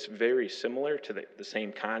so it's very similar to the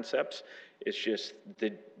same concepts. It's just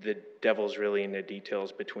the devil's really in the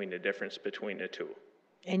details between the difference between the two.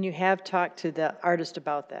 And you have talked to the artist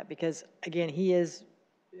about that, because again, he is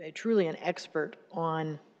truly an expert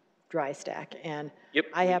on dry stack. And Yep.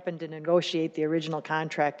 I happened to negotiate the original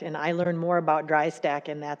contract, and I learned more about dry stack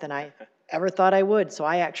in that than I ever thought I would. So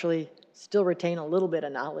I actually still retain a little bit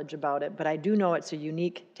of knowledge about it, but I do know it's a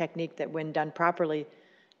unique technique that when done properly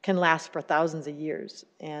can last for thousands of years.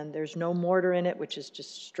 And there's no mortar in it, which is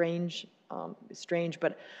just strange,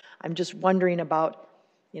 but I'm just wondering about,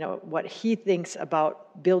 what he thinks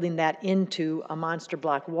about building that into a monster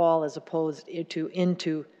block wall as opposed to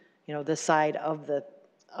into, the side of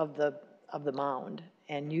the mound.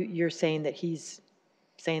 And you're saying that he's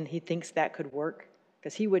saying he thinks that could work?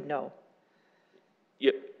 Because he would know.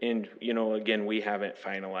 Yep, and again, we haven't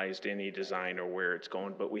finalized any design or where it's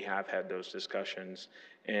going, but we have had those discussions.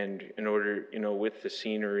 And in order, with the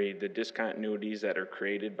scenery, the discontinuities that are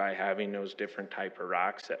created by having those different type of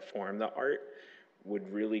rocks that form the art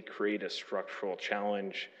would really create a structural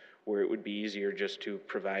challenge where it would be easier just to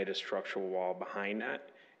provide a structural wall behind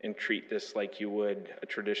that and treat this like you would a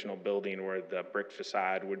traditional building where the brick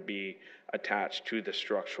facade would be attached to the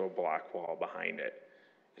structural block wall behind it.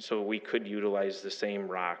 So we could utilize the same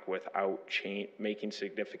rock without making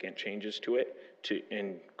significant changes to it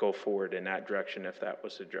and go forward in that direction if that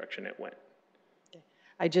was the direction it went.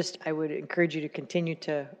 I would encourage you to continue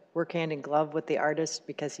to work hand in glove with the artist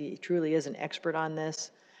because he truly is an expert on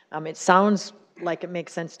this. It sounds like it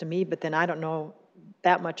makes sense to me, but then I don't know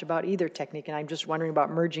that much about either technique, and I'm just wondering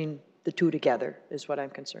about merging the two together is what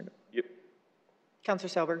I'm concerned about. Yep. Councilor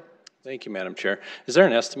Selberg. Thank you, Madam Chair. Is there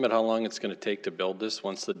an estimate how long it's going to take to build this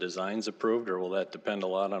once the design's approved, or will that depend a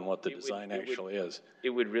lot on what the design actually is? It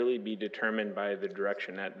would really be determined by the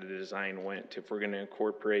direction that the design went. If we're going to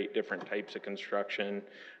incorporate different types of construction,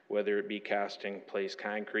 whether it be casting place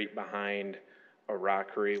concrete behind a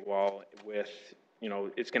rockery wall with,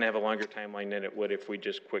 it's going to have a longer timeline than it would if we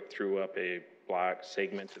just quick threw up a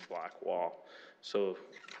segmented block wall. So,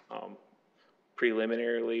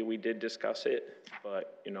 preliminarily, we did discuss it,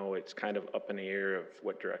 but, it's kind of up in the air of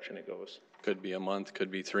what direction it goes. Could be a month,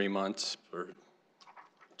 could be 3 months, or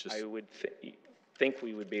just... I would think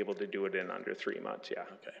we would be able to do it in under 3 months, yeah.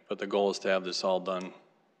 Okay, but the goal is to have this all done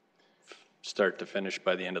start to finish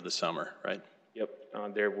by the end of the summer, right? Yep,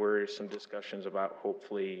 there were some discussions about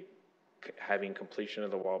hopefully having completion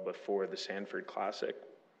of the wall before the Sanford Classic,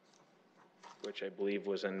 which I believe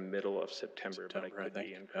was in the middle of September, but I could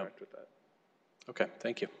be incorrect with that. Okay,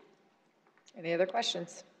 thank you. Any other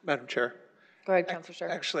questions? Madam Chair. Go ahead, Councilor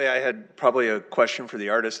Sharp. Actually, I had probably a question for the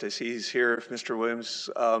artist. I see he's here. If Mr. Williams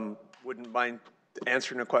wouldn't mind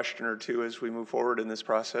answering a question or two as we move forward in this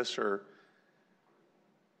process, or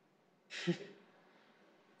if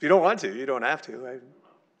you don't want to, you don't have to.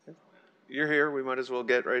 You're here. We might as well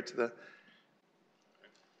get right to the...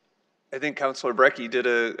 I think Councilor Brecky did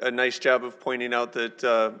a nice job of pointing out that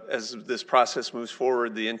as this process moves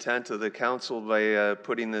forward, the intent of the council by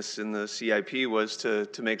putting this in the CIP was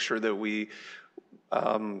to make sure that we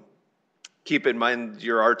keep in mind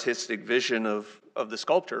your artistic vision of the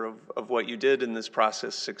sculpture, of what you did in this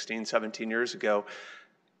process 16, 17 years ago.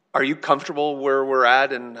 Are you comfortable where we're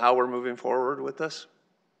at and how we're moving forward with this?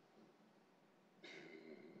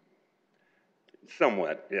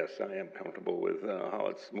 Somewhat, yes, I am comfortable with how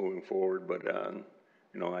it's moving forward, but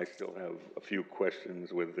I still have a few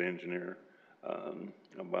questions with the engineer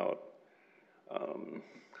about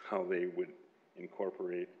how they would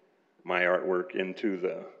incorporate my artwork into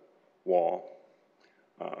the wall.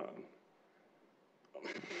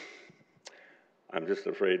 I'm just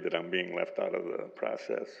afraid that I'm being left out of the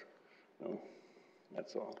process.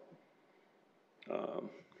 That's all.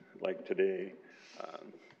 Like today.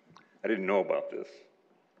 I didn't know about this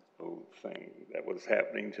whole thing that was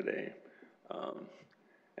happening today,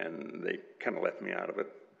 and they kind of left me out of it.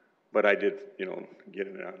 But I did, get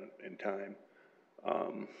it on in time.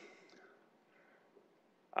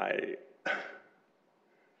 I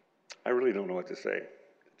really don't know what to say,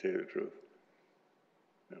 to tell you the truth.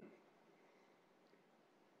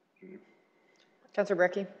 Councilor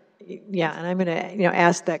Brecky. Yeah, and I'm going to,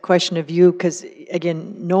 ask that question of you because,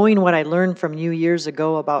 again, knowing what I learned from you years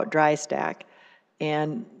ago about dry stack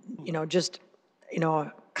and,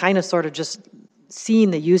 kind of sort of just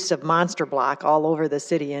seeing the use of monster block all over the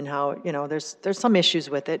city and how, there's some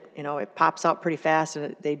issues with it. It pops out pretty fast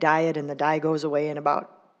and they dye it and the dye goes away in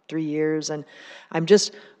about 3 years. And I'm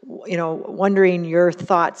just, wondering your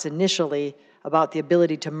thoughts initially about the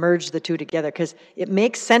ability to merge the two together, because it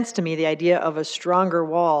makes sense to me, the idea of a stronger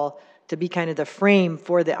wall to be kind of the frame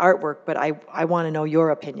for the artwork, but I want to know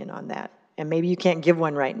your opinion on that. And maybe you can't give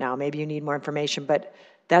one right now, maybe you need more information, but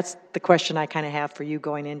that's the question I kind of have for you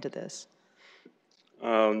going into this.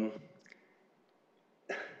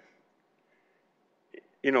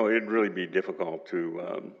 It'd really be difficult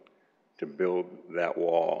to to build that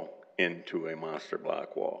wall into a monster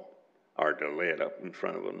block wall, or to lay it up in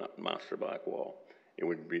front of a monster block wall. It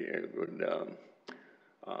would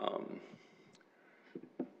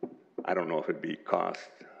I don't know if it'd be it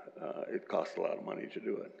costs a lot of money to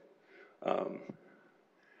do it.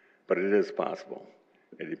 But it is possible.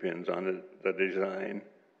 It depends on the design,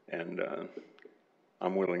 and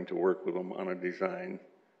I'm willing to work with them on a design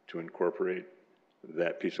to incorporate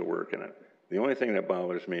that piece of work in it. The only thing that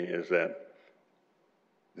bothers me is that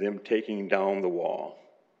them taking down the wall,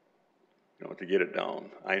 to get it down.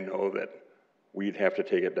 I know that we'd have to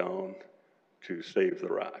take it down to save the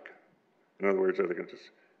rock. In other words, they're going to just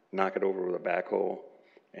knock it over with a backhoe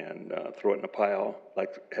and throw it in a pile, like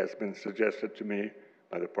has been suggested to me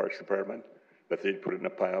by the Parks Department, that they'd put it in a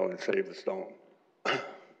pile and save the stone.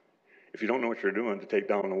 If you don't know what you're doing to take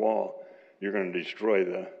down the wall, you're going to destroy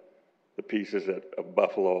the pieces of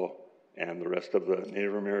buffalo and the rest of the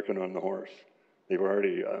Native American on the horse. They've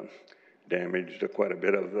already damaged quite a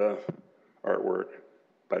bit of the artwork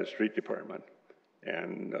by the street department.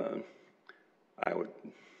 And I would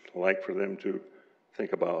like for them to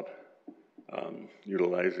think about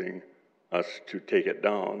utilizing us to take it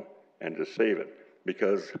down and to save it.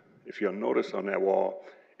 Because if you'll notice on that wall,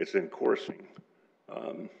 it's in coursing.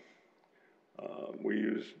 We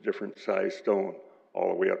use different size stone all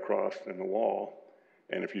the way across in the wall.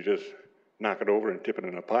 And if you just knock it over and tip it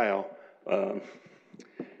in a pile,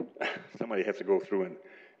 somebody has to go through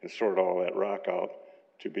and sort all that rock out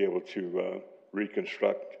to be able to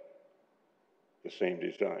reconstruct the same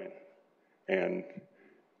design. And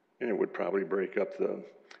it would probably break up the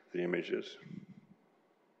images.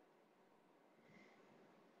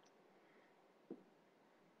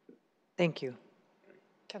 Thank you.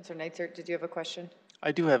 Councilor Neitzert, did you have a question?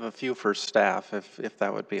 I do have a few for staff, if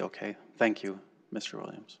that would be okay. Thank you, Mr.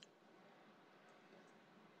 Williams.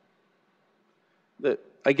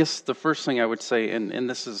 I guess the first thing I would say, and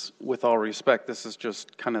this is with all respect, this is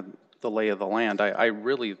just kind of the lay of the land. I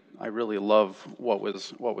really love what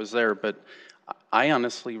was there, but I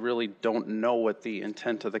honestly really don't know what the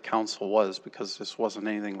intent of the council was, because this wasn't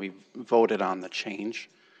anything we voted on, the change.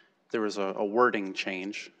 There was a wording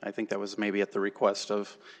change. I think that was maybe at the request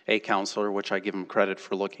of a councilor, which I give him credit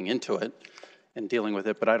for looking into it and dealing with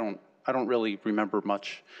it, but I don't really remember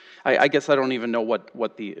much. I guess I don't even know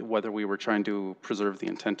whether we were trying to preserve the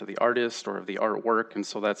intent of the artist or of the artwork, and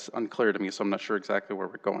so that's unclear to me, so I'm not sure exactly where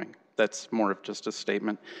we're going. That's more of just a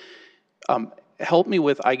statement. Help me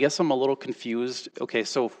with, I guess I'm a little confused. Okay,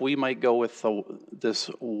 so if we might go with this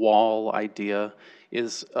wall idea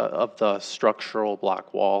of the structural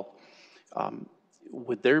block wall,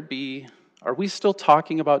 would there be, are we still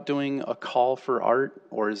talking about doing a call for art,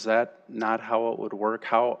 or is that not how it would work?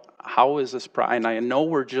 How is this, and I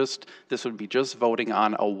know this would be just voting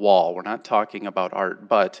on a wall. We're not talking about art,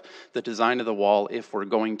 but the design of the wall, if we're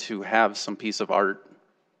going to have some piece of art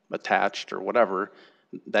attached or whatever,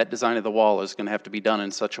 that design of the wall is going to have to be done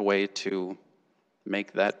in such a way to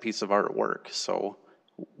make that piece of art work. So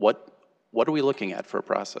what are we looking at for a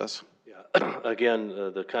process? Yeah, again,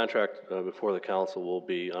 the contract before the council will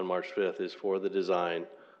be on March 5th is for the design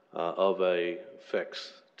of a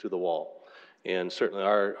fix to the wall. And certainly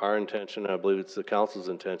our intention, I believe it's the council's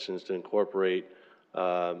intention, is to incorporate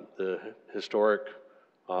the historic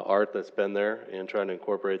art that's been there and trying to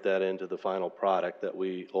incorporate that into the final product that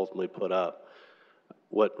we ultimately put up.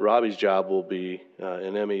 What Robbie's job will be,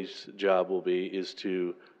 and Emmy's job will be, is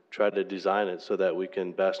to try to design it so that we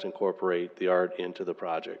can best incorporate the art into the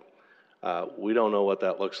project. We don't know what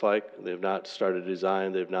that looks like. They've not started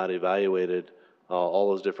design. They've not evaluated all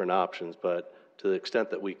those different options, but to the extent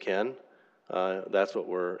that we can, that's what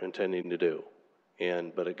we're intending to do.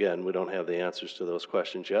 But again, we don't have the answers to those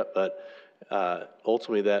questions yet, but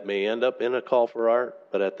ultimately that may end up in a call for art,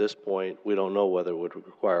 but at this point, we don't know whether it would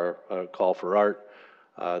require a call for art.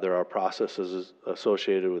 There are processes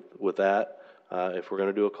associated with that. If we're going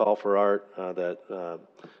to do a call for art that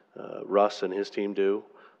Russ and his team do,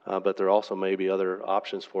 but there also may be other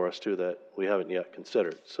options for us too that we haven't yet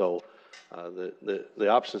considered. So the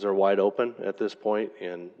options are wide open at this point,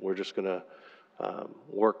 and we're just going to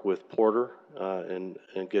work with Porter and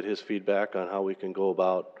get his feedback on how we can go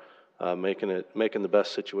about making the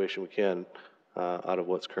best situation we can out of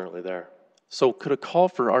what's currently there. So could a call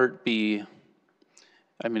for art be,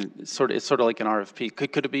 I mean, it's sort of like an RFP.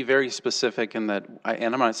 Could it be very specific in that,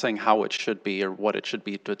 and I'm not saying how it should be or what it should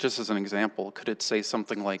be, but just as an example, could it say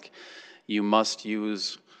something like, you must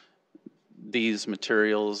use these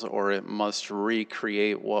materials, or it must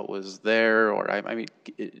recreate what was there? Or, I mean,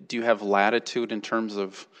 do you have latitude in terms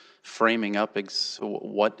of framing up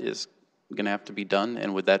what is going to have to be done?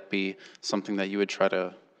 And would that be something that you would try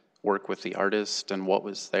to work with the artist and what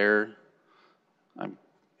was there?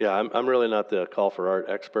 Yeah, I'm really not the call for art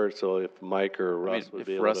expert, so if Mike or Russ would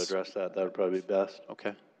be able to address that, that would probably be best.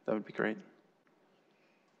 Okay, that would be great.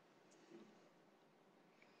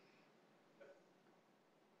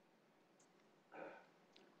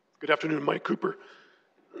 Good afternoon, Mike Cooper.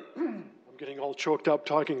 I'm getting all choked up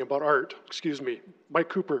talking about art. Excuse me. Mike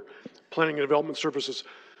Cooper, Planning and Development Services.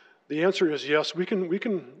 The answer is yes. We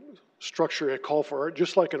can structure a call for art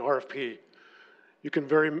just like an RFP. You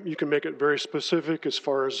can make it very specific as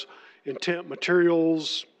far as intent,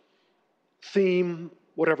 materials, theme,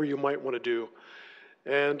 whatever you might want to do.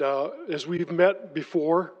 And as we've met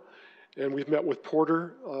before, and we've met with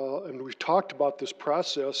Porter, and we've talked about this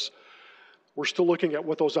process, we're still looking at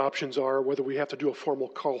what those options are, whether we have to do a formal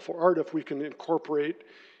call for art, if we can incorporate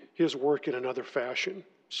his work in another fashion.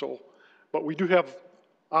 So, but we do have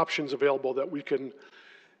options available that we can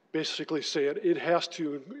basically say it has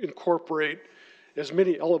to incorporate as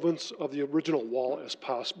many elements of the original wall as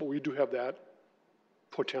possible. We do have that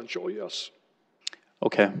potential, yes.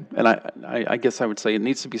 Okay, and I guess I would say it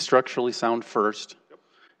needs to be structurally sound first,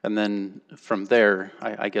 and then from there,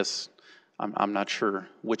 I guess I'm not sure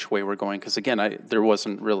which way we're going, because again, there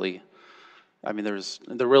wasn't really, I mean,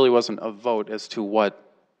 there really wasn't a vote as to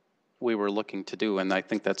what we were looking to do, and I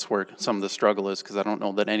think that's where some of the struggle is, because I don't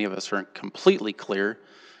know that any of us are completely clear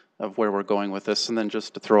of where we're going with this. And then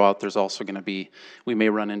just to throw out, there's also going to be, we may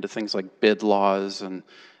run into things like bid laws and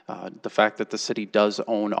the fact that the city does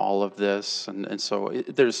own all of this, and so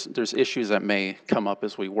there's issues that may come up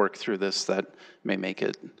as we work through this that may make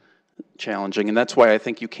it challenging. And that's why I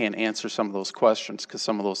think you can't answer some of those questions, because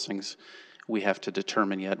some of those things we have to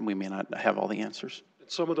determine yet, and we may not have all the answers.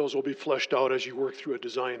 Some of those will be fleshed out as you work through a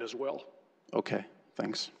design as well. Okay,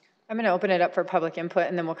 thanks. I'm going to open it up for public input,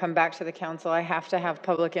 and then we'll come back to the council. I have to have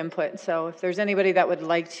public input, so if there's anybody that would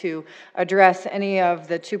like to address any of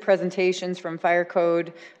the two presentations from fire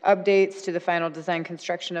code updates to the final design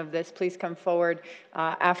construction of this, please come forward.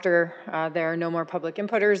 After there are no more public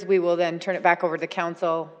inputters, we will then turn it back over to the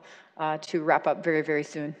council to wrap up very, very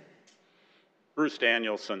soon. Bruce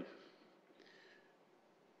Danielson.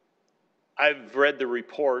 I've read the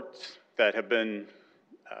reports that have been,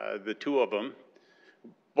 the two of them,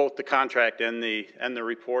 both the contract and the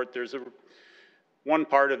report. There's one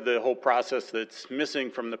part of the whole process that's missing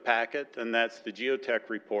from the packet, and that's the geotech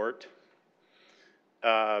report.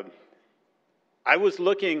 I was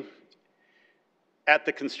looking at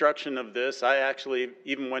the construction of this. I actually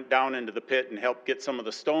even went down into the pit and helped get some of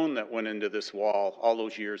the stone that went into this wall all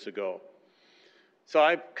those years ago. So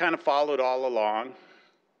I kind of followed all along.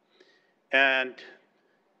 And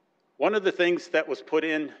one of the things that was put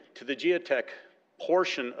in to the geotech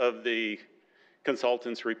portion of the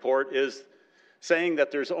consultant's report is saying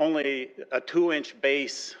that there's only a 2-inch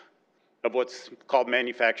base of what's called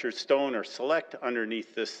manufactured stone or select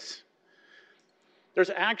underneath this.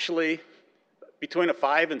 There's actually between a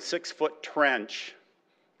 5 and 6 foot trench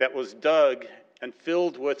that was dug and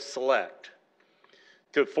filled with select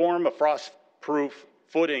to form a frost-proof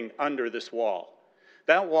footing under this wall.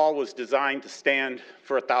 That wall was designed to stand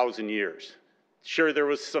for 1,000 years. Sure, there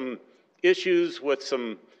was some issues with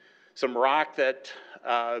some rock that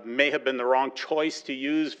may have been the wrong choice to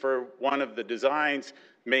use for one of the designs,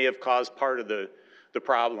 may have caused part of the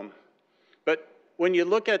problem. But when you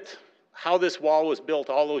look at how this wall was built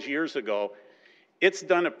all those years ago, it's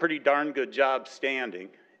done a pretty darn good job standing.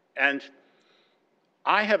 And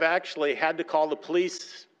I have actually had to call the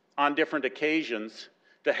police on different occasions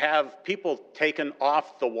to have people taken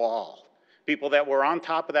off the wall. People that were on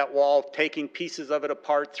top of that wall, taking pieces of it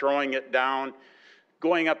apart, throwing it down,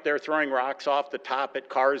 going up there, throwing rocks off the top at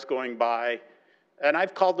cars going by. And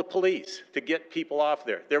I've called the police to get people off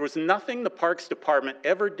there. There was nothing the Parks Department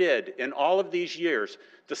ever did in all of these years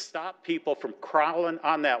to stop people from crawling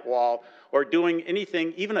on that wall or doing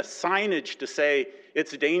anything, even a signage to say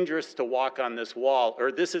it's dangerous to walk on this wall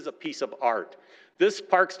or this is a piece of art. This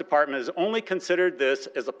Parks Department has only considered this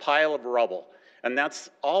as a pile of rubble. And that's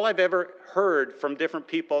all I've ever heard from different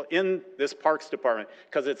people in this Parks Department,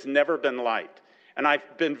 because it's never been liked. And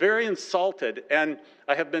I've been very insulted, and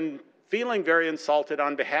I have been feeling very insulted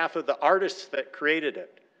on behalf of the artists that created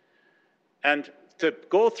it. And to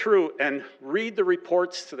go through and read the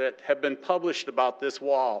reports that have been published about this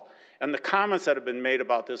wall and the comments that have been made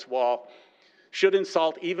about this wall should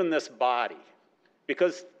insult even this body,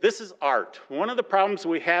 because this is art. One of the problems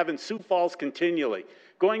we have in Sioux Falls continually,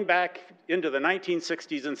 going back into the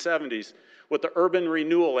 1960s and 70s, with the urban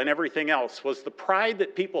renewal and everything else was the pride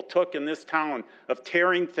that people took in this town of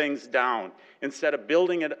tearing things down instead of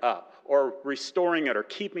building it up or restoring it or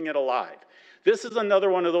keeping it alive. This is another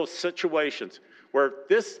one of those situations where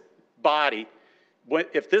this body,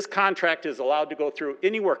 if this contract is allowed to go through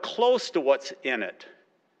anywhere close to what's in it,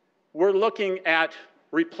 we're looking at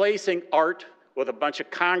replacing art with a bunch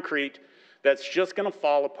of concrete that's just going to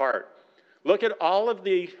fall apart. Look at all of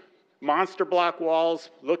the monster block walls.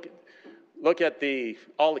 Look at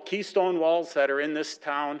all the keystone walls that are in this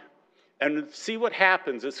town, and see what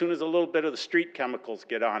happens as soon as a little bit of the street chemicals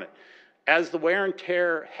get on it. As the wear and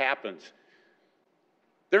tear happens,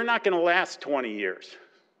 they're not going to last 20 years.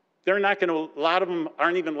 They're not going to, a lot of them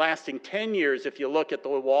aren't even lasting 10 years if you look at the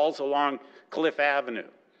walls along Cliff Avenue.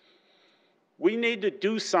 We need to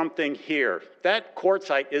do something here. That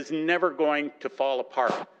quartzite is never going to fall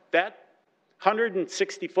apart. That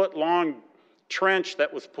 160-foot long trench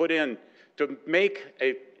that was put in to make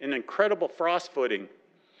an incredible frost footing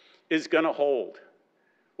is going to hold.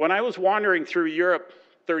 When I was wandering through Europe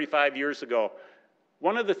 35 years ago,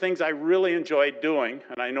 one of the things I really enjoyed doing,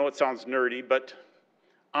 and I know it sounds nerdy, but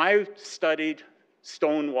I studied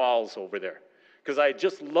stone walls over there because I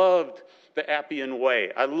just loved the Appian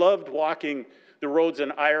Way. I loved walking the roads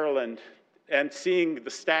in Ireland and seeing the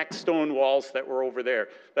stacked stone walls that were over there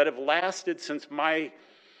that have lasted since my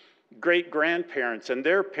great-grandparents and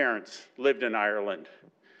their parents lived in Ireland.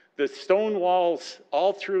 The stone walls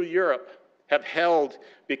all through Europe have held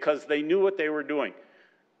because they knew what they were doing.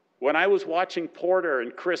 When I was watching Porter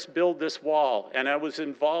and Chris build this wall, and I was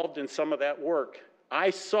involved in some of that work, I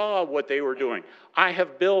saw what they were doing. I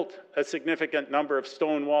have built a significant number of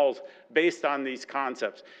stone walls based on these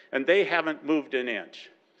concepts, and they haven't moved an inch.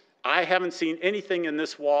 I haven't seen anything in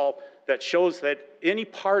this wall that shows that any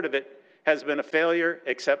part of it has been a failure,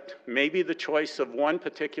 except maybe the choice of one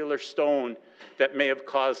particular stone that may have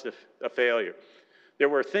caused a failure. There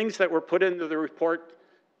were things that were put into the report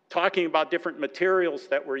talking about different materials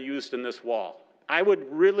that were used in this wall. I would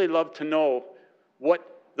really love to know what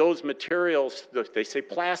those materials, they say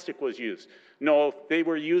plastic was used. No, they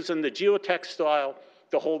were using the geotextile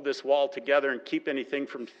to hold this wall together and keep anything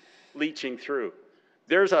from leaching through.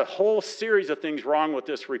 There's a whole series of things wrong with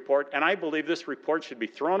this report, and I believe this report should be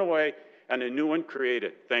thrown away and a new one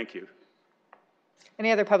created. Thank you.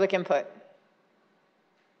 Any other public input?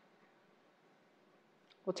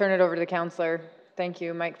 We'll turn it over to the counselor. Thank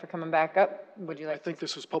you, Mike, for coming back up. Would you like I think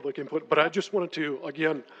this is public input, but I just wanted to,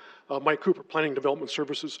 again, Mike Cooper, Planning Development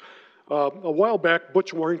Services. A while back,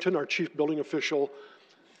 Butch Warrington, our chief building official,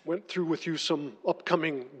 went through with you some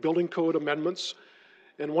upcoming building code amendments,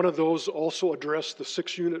 and one of those also addressed the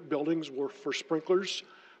 6-unit buildings were for sprinklers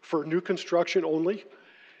for new construction only.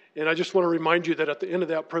 And I just want to remind you that at the end of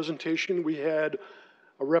that presentation, we had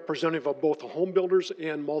a representative of both the home builders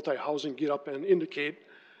and multi-housing get up and indicate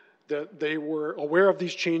that they were aware of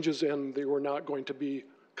these changes and they were not going to be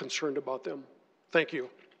concerned about them. Thank you.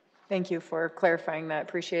 Thank you for clarifying that.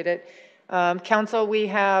 Appreciate it. Council, we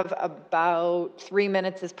have about 3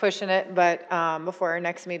 minutes is pushing it, but before our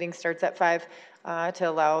next meeting starts at 5 to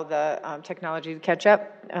allow the technology to catch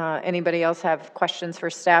up. Anybody else have questions for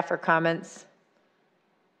staff or comments?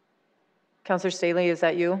 Councilor Staley, is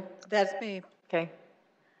that you? That's me. Okay.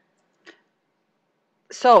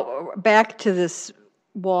 So back to this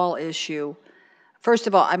wall issue. First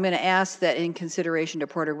of all, I'm going to ask that in consideration to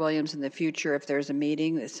Porter Williams in the future, if there's a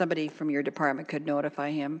meeting, that somebody from your department could notify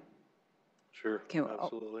him. Sure,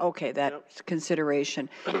 absolutely. Okay, that's consideration.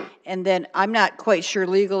 And then I'm not quite sure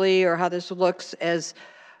legally or how this looks as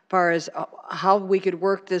far as how we could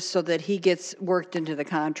work this so that he gets worked into the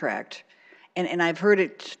contract. And I've heard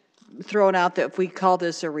it thrown out that if we call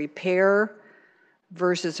this a repair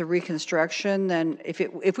versus a reconstruction, then if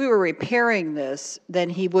we were repairing this, then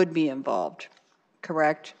he would be involved,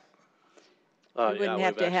 correct? Yeah, we've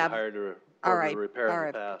actually hired a repair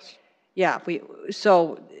in the past. Yeah,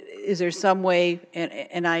 so is there some way,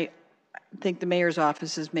 and I think the mayor's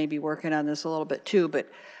office is maybe working on this a little bit too, but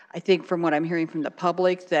I think from what I'm hearing from the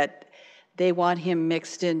public that they want him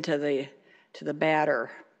mixed into the batter.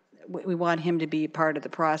 We want him to be part of the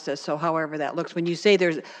process, so however that looks. When you say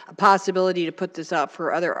there's a possibility to put this out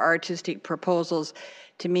for other artistic proposals,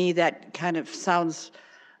 to me that kind of sounds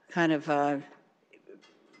kind of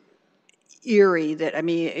eerie, that, I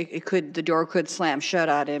mean, the door could slam shut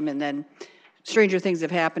on him, and then stranger things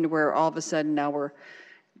have happened where all of a sudden now we're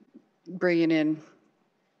bringing in,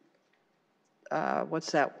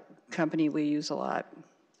 what's that company we use a lot?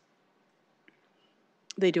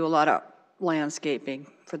 They do a lot of landscaping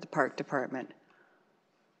for the park department.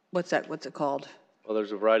 What's it called? Well,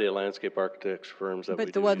 there's a variety of landscape architects firms that we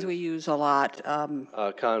But the do ones use. we use a lot,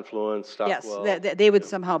 Confluence, yes, Stockwell. they would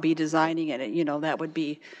somehow be designing it, you know, that would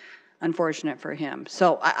be unfortunate for him.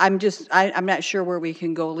 So I'm not sure where we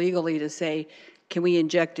can go legally to say, can we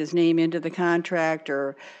inject his name into the contract,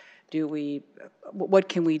 or do we, what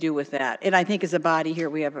can we do with that? And I think as a body here,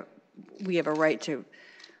 we have a right to,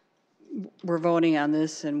 we're voting on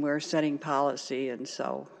this and we're setting policy, and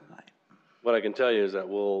so. What I can tell you is that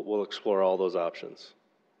we'll explore all those options,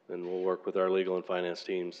 and we'll work with our legal and finance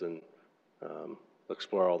teams and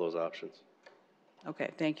explore all those options. Okay,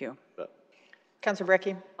 thank you. Councilor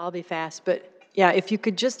Brecky? I'll be fast, but yeah, if you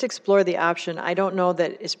could just explore the option, I don't know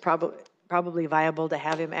that it's probably viable to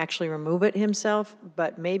have him actually remove it himself,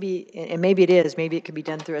 but maybe, and maybe it is, maybe it could be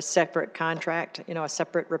done through a separate contract, you know, a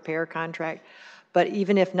separate repair contract. But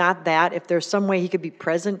even if not that, if there's some way he could be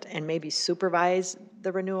present and maybe supervise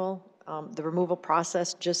the renewal, the removal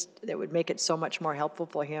process, just that would make it so much more helpful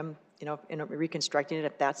for him, you know, in reconstructing it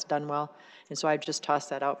if that's done well. And so I've just tossed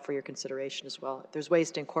that out for your consideration as well. There's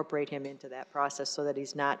ways to incorporate him into that process so that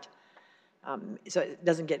he's not, so it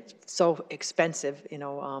doesn't get so expensive, you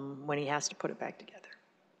know, when he has to put it back together.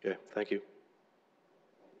 Okay, thank you.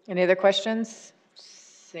 Any other questions?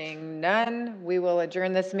 Seeing none, we will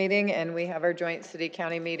adjourn this meeting, and we have our joint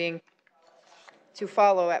city-county meeting to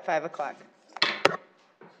follow at 5 o'clock.